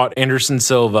Weidman fought Anderson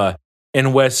Silva,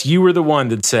 and Wes, you were the one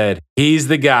that said, he's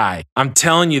the guy. I'm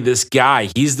telling you, this guy,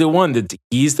 he's the one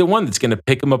that's going to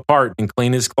pick him apart and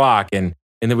clean his clock. And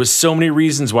there was so many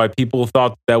reasons why people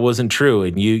thought that wasn't true.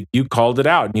 And you called it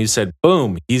out and you said,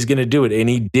 boom, he's going to do it. And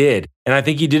he did. And I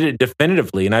think he did it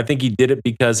definitively. And I think he did it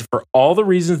because for all the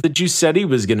reasons that you said he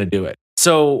was going to do it.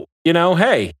 So,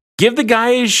 hey, give the guy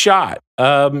a shot.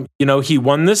 He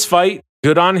won this fight.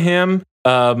 Good on him.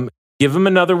 Give him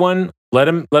another one. Let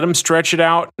him stretch it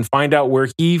out and find out where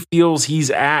he feels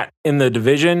he's at in the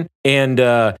division. And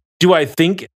do I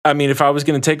think, if I was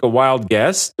going to take a wild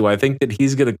guess, do I think that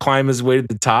he's going to climb his way to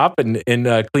the top and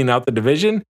clean out the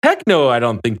division? Heck no, I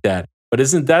don't think that. But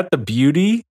isn't that the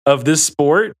beauty of this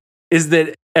sport? Is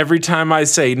that every time I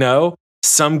say no,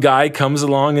 some guy comes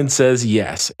along and says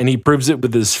yes, and he proves it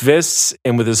with his fists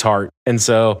and with his heart. And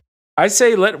so I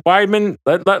say, let Weidman,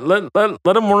 let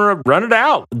him run it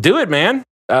out. Do it, man.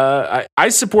 I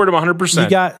support him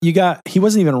 100%. He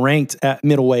wasn't even ranked at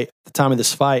middleweight at the time of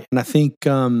this fight. And I think,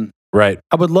 right.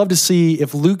 I would love to see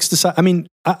if Luke's decide.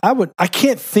 I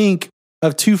can't think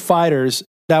of two fighters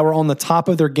that were on the top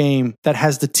of their game that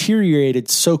has deteriorated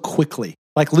so quickly.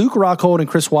 Like Luke Rockhold and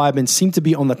Chris Weidman seem to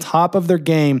be on the top of their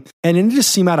game, and it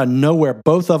just seemed out of nowhere.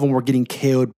 Both of them were getting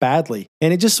KO'd badly.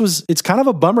 And it's kind of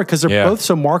a bummer because they're both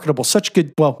so marketable, such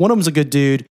good, well, one of them's a good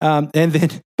dude. I don't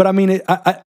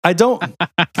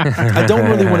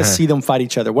really want to see them fight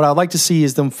each other. What I'd like to see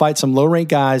is them fight some low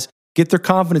ranked guys, get their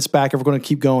confidence back if we're going to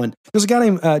keep going. There's a guy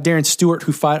named Darren Stewart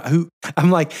who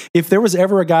I'm like, if there was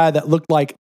ever a guy that looked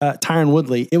like Tyron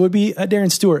Woodley, it would be Darren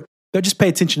Stewart. Just pay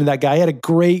attention to that guy. He had a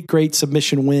great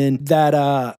submission win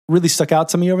that really stuck out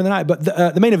to me over the night. But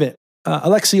the main event,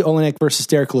 Alexei Oleinik versus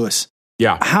Derek Lewis.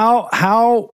 Yeah.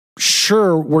 How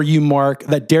sure were you, Mark,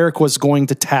 that Derek was going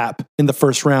to tap in the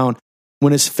first round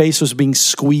when his face was being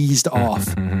squeezed off?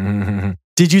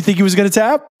 Did you think he was going to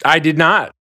tap? I did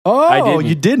not. Oh,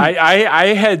 you didn't.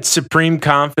 I had supreme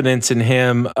confidence in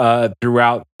him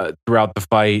throughout the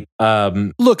fight.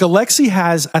 Look, Alexei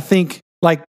has, I think,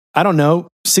 I don't know,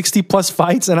 60 plus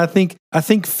fights, and I think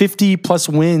 50 plus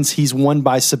wins he's won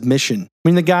by submission. I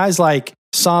mean, the guy's like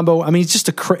Sambo. I mean, he's just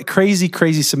a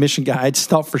crazy submission guy. I just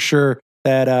thought for sure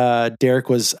that Derek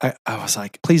was, I was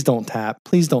like, please don't tap,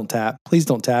 please don't tap, please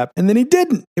don't tap. And then he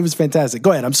didn't. It was fantastic.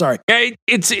 Go ahead. I'm sorry.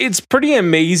 It's pretty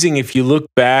amazing if you look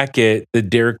back at the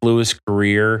Derek Lewis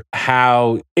career,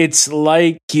 how it's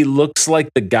like he looks like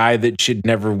the guy that should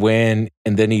never win.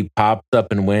 And then he pops up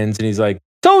and wins. And he's like,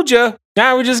 told you,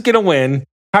 now we're just going to win.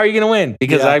 How are you going to win?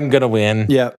 Because I'm going to win.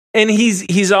 Yeah. And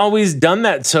he's always done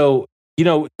that. So,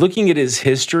 looking at his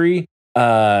history,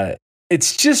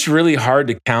 it's just really hard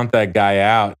to count that guy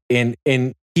out. And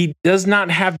he does not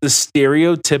have the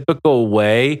stereotypical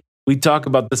way. We talk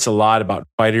about this a lot about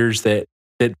fighters that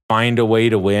find a way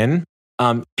to win.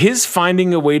 His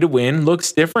finding a way to win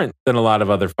looks different than a lot of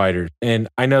other fighters. And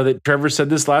I know that Trevor said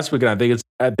this last week, and I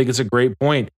think it's a great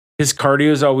point. His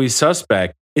cardio is always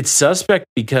suspect. It's suspect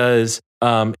because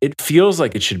it feels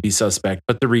like it should be suspect.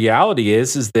 But the reality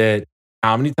is that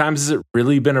how many times has it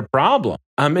really been a problem?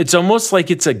 It's almost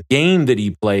like it's a game that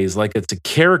he plays, like it's a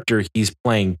character he's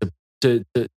playing to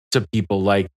people.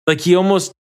 Like he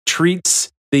almost treats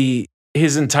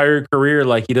his entire career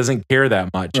like he doesn't care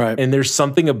that much. Right. And there's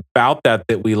something about that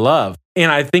we love.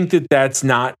 And I think that that's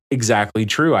not exactly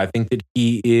true. I think that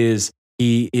he's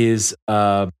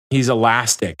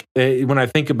elastic. When I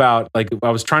think about, like, I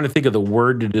was trying to think of the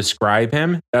word to describe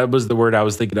him. That was the word I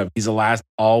was thinking of. He's elastic,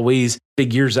 always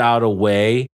figures out a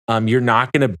way. You're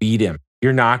not going to beat him.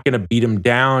 You're not going to beat him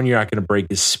down. You're not going to break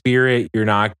his spirit. You're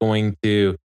not going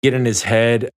to get in his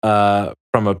head from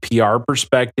a PR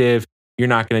perspective. You're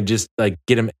not going to just like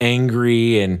get him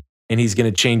angry and he's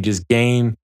going to change his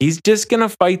game. He's just going to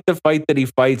fight the fight that he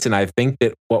fights. And I think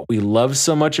that what we love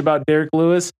so much about Derek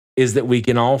Lewis is that we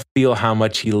can all feel how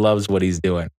much he loves what he's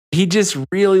doing. He just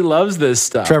really loves this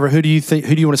stuff. Trevor, who do you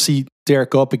want to see Derek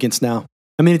go up against now?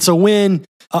 I mean, it's a win,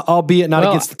 albeit not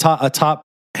against a top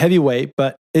heavyweight,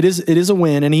 but it is a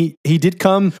win. And he did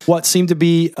come what seemed to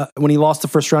be when he lost the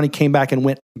first round, he came back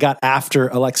and got after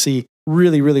Alexei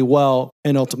really, really well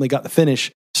and ultimately got the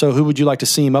finish. So who would you like to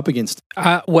see him up against?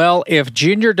 Well, if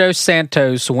Junior Dos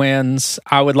Santos wins,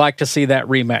 I would like to see that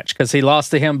rematch because he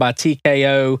lost to him by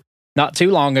TKO not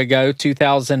too long ago,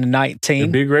 2019.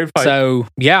 It'd be a great fight. So,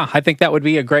 yeah, I think that would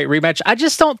be a great rematch. I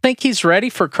just don't think he's ready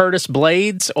for Curtis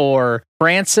Blades or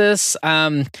Francis.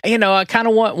 I kind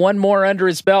of want one more under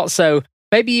his belt. So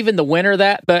maybe even the winner of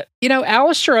that. But,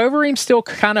 Alistair Overeem's still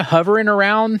kind of hovering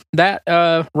around that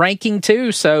ranking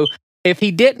too. So if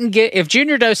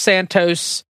Junior Dos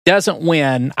Santos doesn't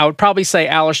win, I would probably say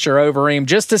Alistair Overeem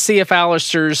just to see if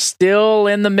Alistair's still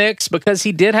in the mix because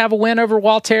he did have a win over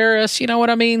Walteris. You know what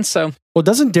I mean? So, well,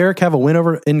 doesn't Derek have a win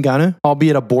over Ngannou,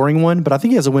 albeit a boring one? But I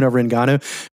think he has a win over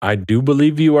Ngannou. I do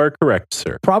believe you are correct,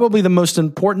 sir. Probably the most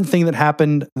important thing that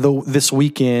happened this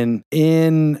weekend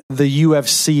in the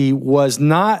UFC was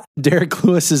not Derek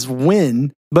Lewis's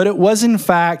win, but it was in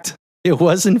fact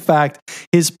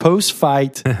his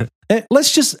post-fight. And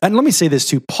let me say this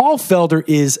too. Paul Felder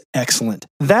is excellent.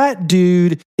 That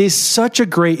dude is such a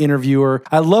great interviewer.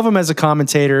 I love him as a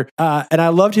commentator. And I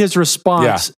loved his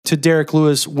response to Derek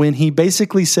Lewis when he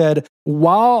basically said,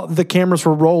 while the cameras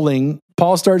were rolling,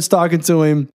 Paul starts talking to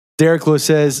him. Derek Lewis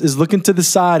is looking to the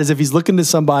side as if he's looking to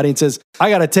somebody and says, I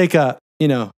got to he's got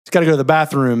to go to the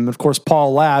bathroom. And of course,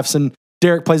 Paul laughs and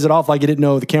Derek plays it off like he didn't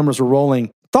know the cameras were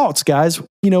rolling. Thoughts, guys?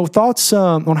 Thoughts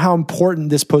on how important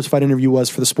this post-fight interview was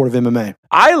for the sport of MMA?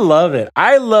 I love it.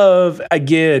 I love,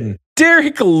 again,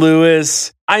 Derek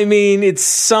Lewis. I mean, he's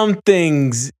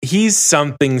something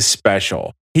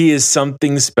special. He is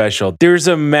something special. There's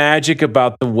a magic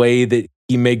about the way that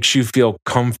he makes you feel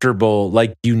comfortable,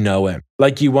 like you know him,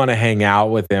 like you want to hang out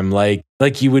with him, like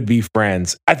you would be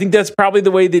friends. I think that's probably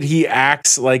the way that he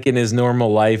acts like in his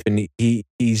normal life. And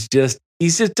he's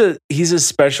a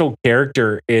special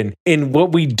character in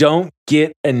what we don't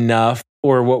get enough,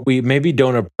 or what we maybe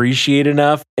don't appreciate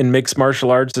enough in mixed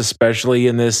martial arts, especially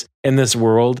in this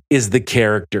world, is the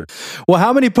character. Well,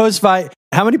 how many post-fight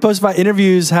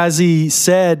interviews has he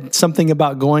said something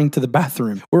about going to the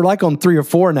bathroom? We're like on 3 or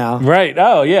 4 now. Right.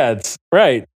 Oh yeah, it's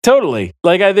right. Totally.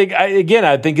 Like I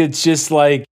think it's just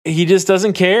like he just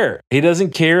doesn't care. He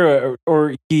doesn't care,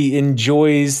 or he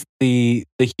enjoys the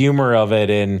humor of it.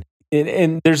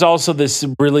 And there's also this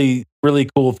really, really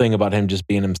cool thing about him just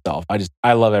being himself.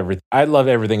 I love everything. I love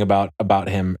everything about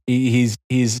him. He's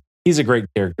a great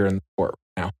character in the sport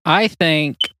now. I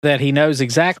think that he knows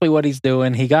exactly what he's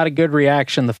doing. He got a good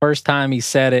reaction the first time he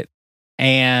said it,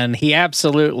 and he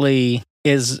absolutely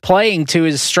is playing to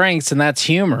his strengths, and that's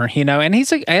humor. And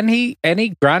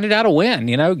he grinded out a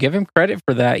win. Give him credit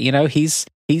for that. He's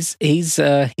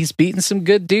he's beating some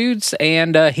good dudes,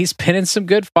 and he's pinning some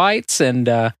good fights,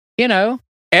 and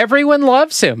everyone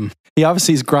loves him. He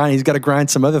obviously is grinding. He's got to grind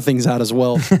some other things out as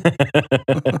well.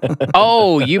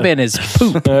 Oh, you meant his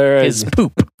poop. Right. His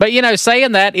poop. But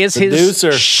saying that is his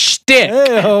shtick.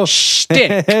 Hey-o.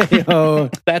 Shtick. Hey-o.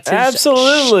 That's his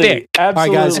Absolutely. shtick. Absolutely. All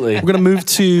right, guys, we're going to move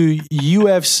to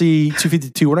UFC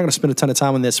 252. We're not going to spend a ton of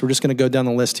time on this. We're just going to go down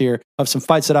the list here of some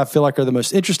fights that I feel like are the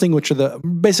most interesting, which are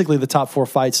basically the top 4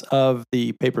 fights of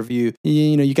the pay-per-view.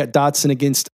 You got Dodson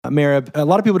against Merab. A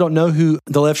lot of people don't know who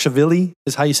Dvalishvili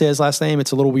is, how you say his last name.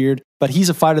 It's a little weird, but he's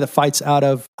a fighter that fights out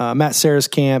of Matt Serra's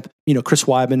camp, Chris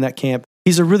Weidman, that camp.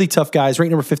 He's a really tough guy. He's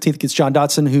ranked number 15th against John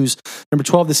Dodson, who's number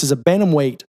 12. This is a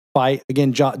bantamweight fight.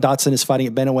 Again, Dodson is fighting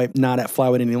at bantamweight, not at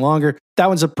flyweight any longer. That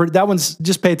one's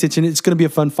just pay attention. It's going to be a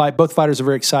fun fight. Both fighters are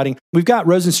very exciting. We've got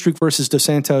Rozenstruik versus Dos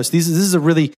Santos. This is a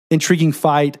really intriguing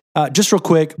fight. Just real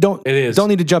quick, don't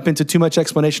need to jump into too much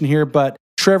explanation here, but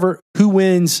Trevor, who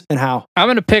wins and how? I'm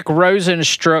going to pick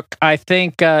Rozenstruik. I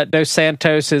think Dos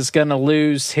Santos is going to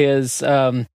lose his.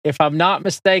 If I'm not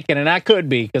mistaken, and I could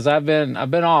be because I've been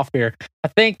off here. I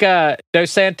think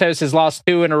Dos Santos has lost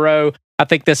 2 in a row. I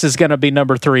think this is going to be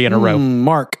number 3 in a row.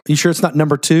 Mark, you sure it's not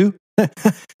number 2?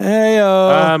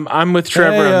 Hey-o. I'm with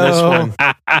Trevor on this one.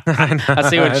 I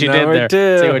see what you did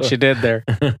there. See what you did there.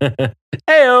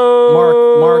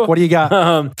 Hey-o. Mark, what do you got?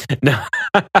 No,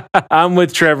 I'm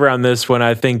with Trevor on this one.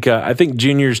 I think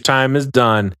Junior's time is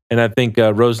done, and I think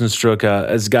Rozenstruik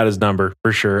has got his number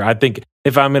for sure. I think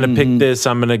if I'm going to pick this,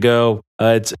 I'm going to go.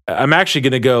 I'm actually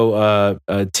going to go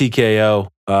TKO.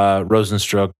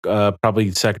 Rozenstruik,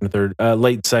 probably second or third,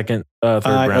 late second, third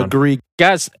round. I agree.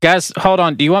 Guys, hold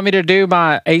on. Do you want me to do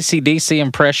my AC/DC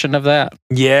impression of that?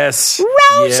 Yes.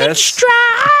 Rozenstruik!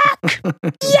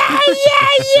 Yeah,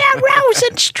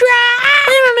 Rozenstruik!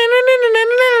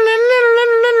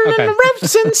 Okay.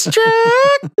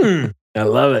 Rozenstruik! I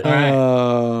love it.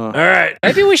 All right.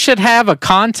 Maybe we should have a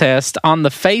contest on the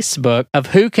Facebook of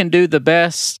who can do the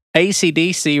best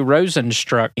AC/DC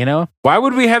Rozenstruik, Why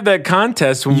would we have that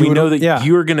contest when we know that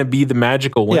you are going to be the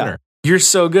magical winner? Yeah. You're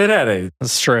so good at it.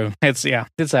 That's true. It's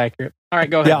accurate. All right,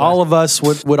 go ahead. Yeah, all of us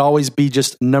would always be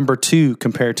just number 2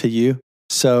 compared to you.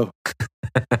 So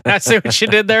I see what you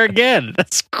did there again.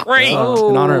 That's great. In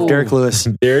honor of Derek Lewis.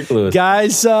 Derek Lewis.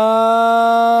 Guys, the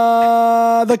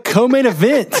co-main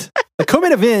event. The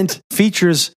co-main event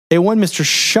features one Mr.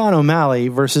 Sean O'Malley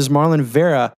versus Marlon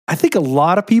Vera. I think a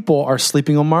lot of people are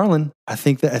sleeping on Marlon. I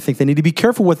think they need to be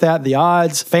careful with that. The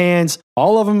odds, fans,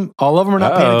 all of them are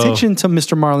not paying attention to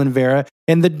Mr. Marlon Vera.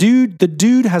 And the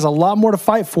dude has a lot more to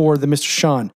fight for than Mr.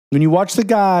 Sean. When you watch the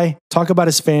guy talk about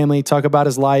his family, talk about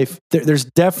his life, there's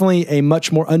definitely a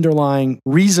much more underlying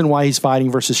reason why he's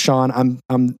fighting versus Sean.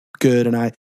 I'm good and I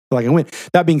feel like I win.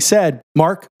 That being said,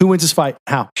 Mark, who wins this fight?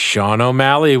 How? Sean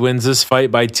O'Malley wins this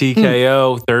fight by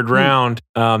TKO, third round.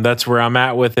 That's where I'm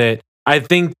at with it. I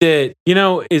think that,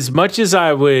 as much as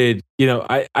I would,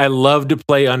 I love to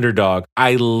play underdog.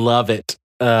 I love it.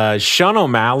 Sean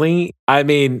O'Malley, I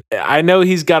mean, I know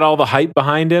he's got all the hype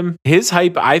behind him. His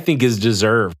hype, I think, is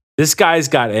deserved. This guy's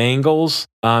got angles.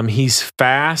 He's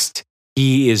fast.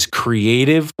 He is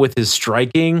creative with his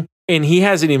striking, and he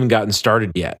hasn't even gotten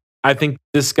started yet. I think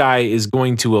this guy is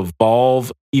going to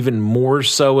evolve even more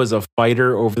so as a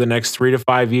fighter over the next 3 to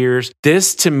 5 years.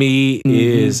 This, to me,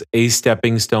 is a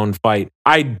stepping stone fight.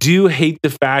 I do hate the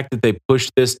fact that they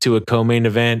pushed this to a co-main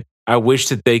event. I wish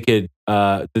that they could,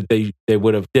 that they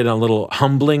would have did a little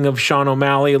humbling of Sean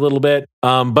O'Malley a little bit.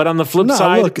 But on the flip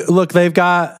side, look, they've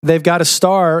got a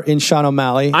star in Sean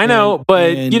O'Malley. I know,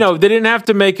 but they didn't have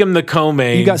to make him the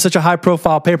co-main. You got such a high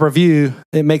profile pay-per-view.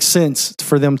 It makes sense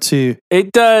for them to.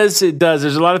 It does.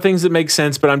 There's a lot of things that make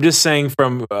sense, but I'm just saying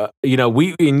from,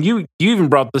 you even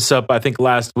brought this up, I think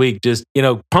last week, just,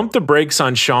 pump the brakes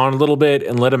on Sean a little bit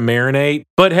and let him marinate.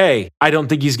 But hey, I don't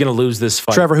think he's going to lose this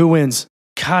fight. Trevor, who wins?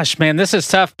 Gosh, man, this is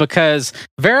tough because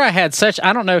Vera had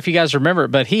I don't know if you guys remember,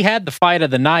 but he had the fight of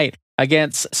the night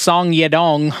against Song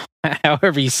Yadong,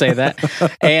 however you say that.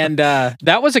 And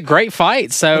that was a great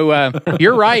fight. So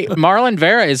you're right. Marlon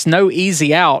Vera is no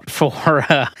easy out for...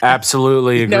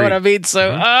 Absolutely agree. You know what I mean?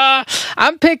 So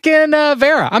I'm picking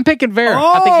Vera. I think he's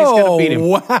going to beat him.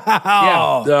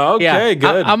 Wow. Yeah. Okay,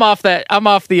 good. I'm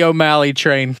off the O'Malley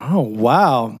train. Oh,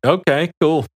 wow. Okay,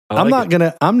 cool. I'm not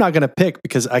gonna pick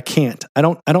because I can't. I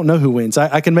don't know who wins.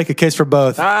 I can make a case for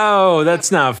both. Oh,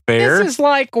 that's not fair. This is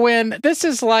like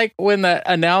when the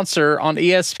announcer on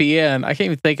ESPN, I can't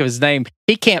even think of his name,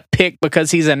 He can't pick because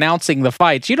he's announcing the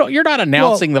fights. You're not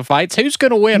announcing the fights. Who's going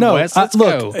to win, Wes? Let's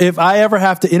go. If I ever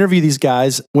have to interview these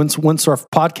guys, once our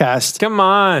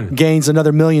podcast gains another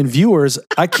 1 million viewers,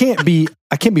 I can't be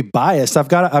biased. I've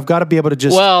got to be able to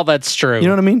just. Well, that's true. You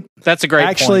know what I mean? That's a great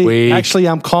point. Actually,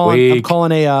 I'm calling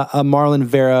a Marlon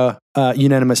Vera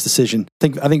unanimous decision. I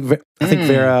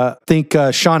think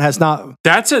Sean has not.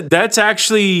 That's a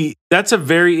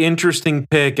very interesting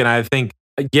pick, and I think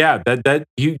that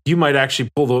you might actually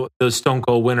pull the Stone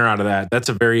Cold winner out of that. That's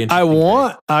a very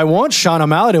interesting. I want Sean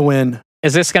O'Malley to win.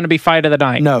 Is this going to be fight of the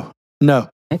night? No.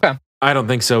 Okay. I don't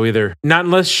think so either. Not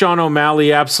unless Sean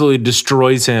O'Malley absolutely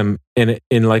destroys him in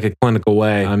like a clinical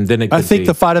way. Then it could I think be.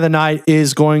 the fight of the night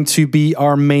is going to be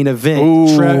our main event.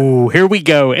 Ooh, here we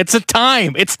go. It's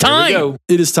time. It's time.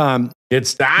 It is time.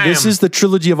 It's time. This is the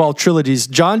trilogy of all trilogies.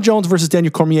 John Jones versus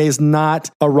Daniel Cormier is not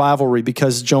a rivalry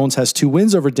because Jones has 2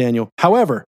 wins over Daniel.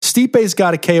 However, Stipe's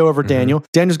got a KO over Daniel.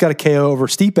 Daniel's got a KO over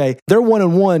Stipe. They're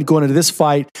 1-1 going into this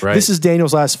fight. Right. This is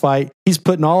Daniel's last fight. He's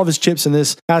putting all of his chips in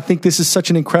this. I think this is such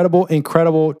an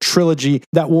incredible trilogy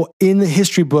that will, in the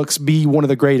history books, be one of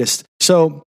the greatest.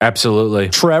 So, absolutely.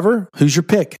 Trevor, who's your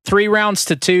pick?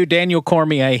 3-2, Daniel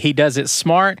Cormier. He does it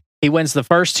smart. He wins the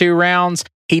first 2 rounds.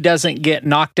 He doesn't get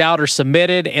knocked out or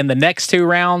submitted in the next 2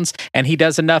 rounds, and he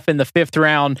does enough in the 5th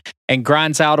round and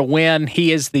grinds out a win.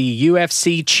 He is the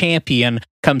UFC champion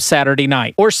come Saturday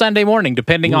night or Sunday morning,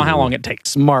 depending on how long it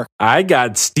takes. Mark, I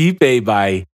got Stipe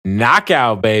by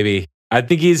knockout, baby. I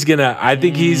think he's going to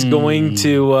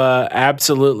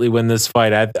absolutely win this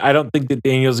fight. I don't think that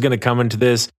Daniel's going to come into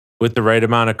this with the right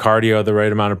amount of cardio, the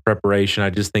right amount of preparation. I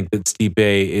just think that Stipe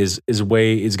is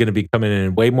going to be coming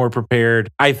in way more prepared.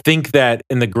 I think that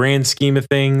in the grand scheme of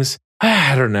things,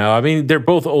 I don't know. I mean, they're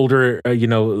both older,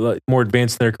 more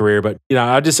advanced in their career, but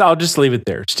I'll just leave it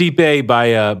there. Stipe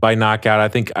by knockout. I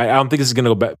don't think this is going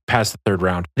to go past the 3rd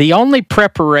round. The only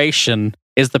preparation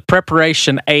is the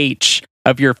preparation H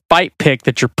of your fight pick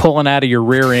that you're pulling out of your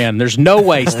rear end. There's no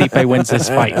way Stipe wins this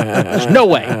fight. There's no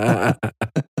way.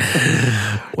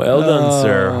 Well done,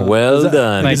 sir. Well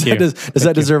done. Does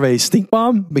that deserve a stink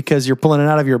bomb because you're pulling it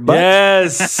out of your butt?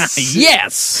 Yes.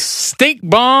 Yes. Stink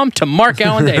bomb to Mark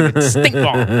Allen Davis. Stink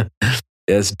bomb.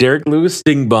 Yes, Derek Lewis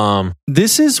Sting Bomb.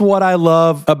 This is what I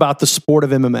love about the sport of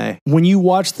MMA. When you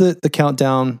watch the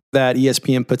countdown that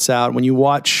ESPN puts out, when you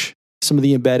watch some of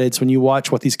the embeddeds, when you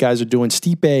watch what these guys are doing,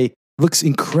 Stipe looks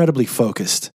incredibly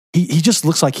focused. He just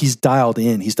looks like he's dialed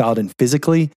in. He's dialed in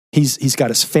physically. He's got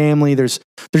his family. There's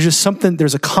just something,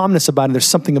 there's a calmness about him. There's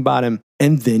something about him.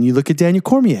 And then you look at Daniel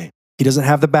Cormier. He doesn't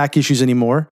have the back issues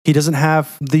anymore. He doesn't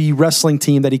have the wrestling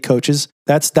team that he coaches.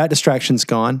 That distraction's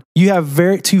gone. You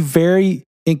have two very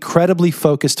incredibly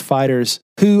focused fighters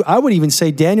who I would even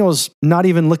say Daniel's not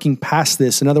even looking past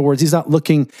this. In other words, he's not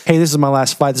looking, hey, this is my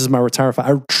last fight. This is my retirement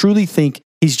fight. I truly think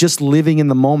he's just living in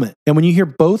the moment. And when you hear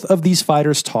both of these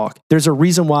fighters talk, there's a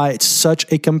reason why it's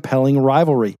such a compelling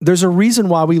rivalry. There's a reason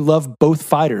why we love both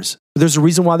fighters. There's a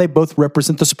reason why they both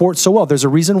represent the sport so well. There's a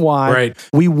reason why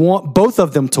we want both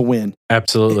of them to win.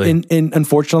 Absolutely. And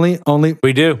unfortunately,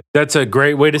 we do. That's a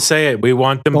great way to say it. We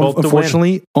want them both to win.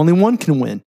 Unfortunately, only one can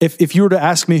win. If you were to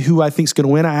ask me who I think is going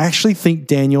to win, I actually think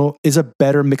Daniel is a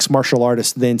better mixed martial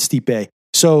artist than Stipe.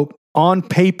 So on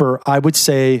paper, I would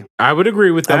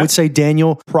agree with that. I would say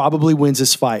Daniel probably wins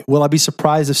this fight. Will I be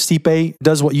surprised if Stipe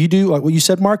does what you do, like what you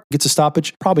said, Mark, gets a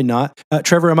stoppage? Probably not.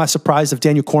 Trevor, am I surprised if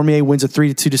Daniel Cormier wins a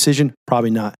 3-2 decision?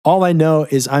 Probably not. All I know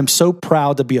is I'm so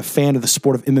proud to be a fan of the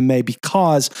sport of MMA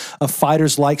because of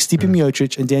fighters like Stipe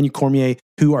Miocic and Daniel Cormier,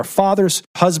 who are fathers,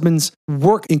 husbands,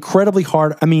 work incredibly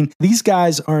hard. I mean, these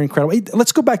guys are incredible. Hey,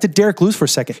 let's go back to Derek Lewis for a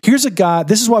second. Here's a guy,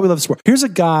 this is why we love the sport. Here's a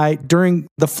guy during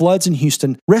the floods in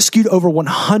Houston, rescued over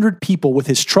 100 people with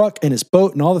his truck and his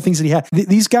boat and all the things that he had.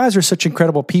 These guys are such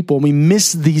incredible people, and we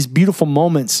miss these beautiful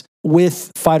moments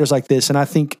with fighters like this. And I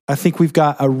think we've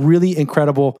got a really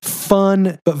incredible,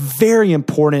 fun, but very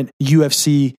important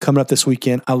UFC coming up this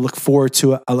weekend. I look forward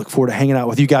to it. I look forward to hanging out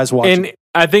with you guys watching. And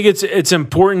I think it's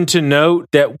important to note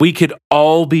that we could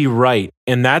all be right.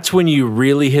 And that's when you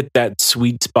really hit that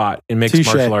sweet spot in mixed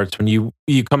martial arts. When you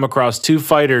come across two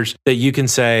fighters that you can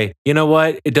say, you know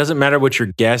what? It doesn't matter what your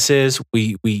guess is.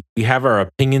 We have our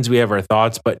opinions. We have our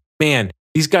thoughts. But man,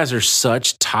 these guys are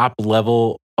such top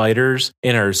level fighters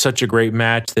and are such a great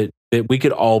match that we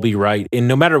could all be right. And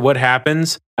no matter what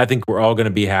happens, I think we're all going to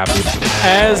be happy.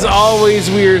 As always,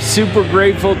 we are super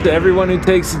grateful to everyone who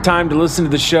takes the time to listen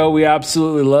to the show. We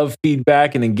absolutely love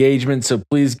feedback and engagement. So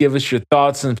please give us your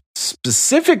thoughts. And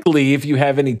specifically, if you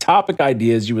have any topic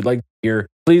ideas you would like to hear,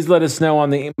 please let us know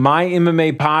on the My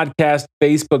MMA Podcast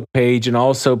Facebook page. And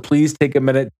also, please take a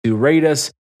minute to rate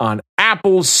us on Apple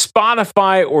Apple,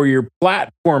 Spotify, or your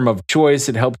platform of choice.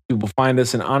 It helps people find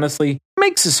us and honestly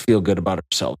makes us feel good about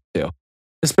ourselves too.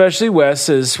 Especially Wes,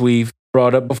 as we've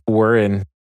brought up before, and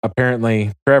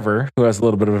apparently Trevor, who has a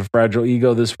little bit of a fragile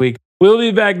ego this week. We'll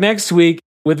be back next week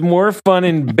with more fun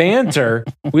and banter.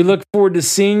 We look forward to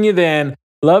seeing you then.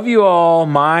 Love you all,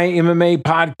 my MMA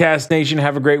Podcast Nation.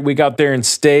 Have a great week out there and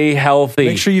stay healthy.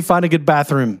 Make sure you find a good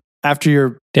bathroom after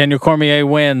your... Daniel Cormier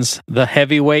wins, the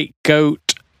heavyweight GOAT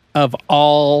of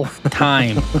all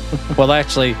time. Well,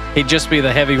 actually, he'd just be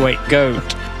the heavyweight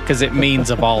GOAT because it means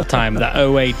of all time. The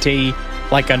OAT,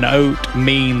 like an oat,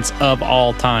 means of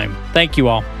all time. Thank you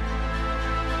all.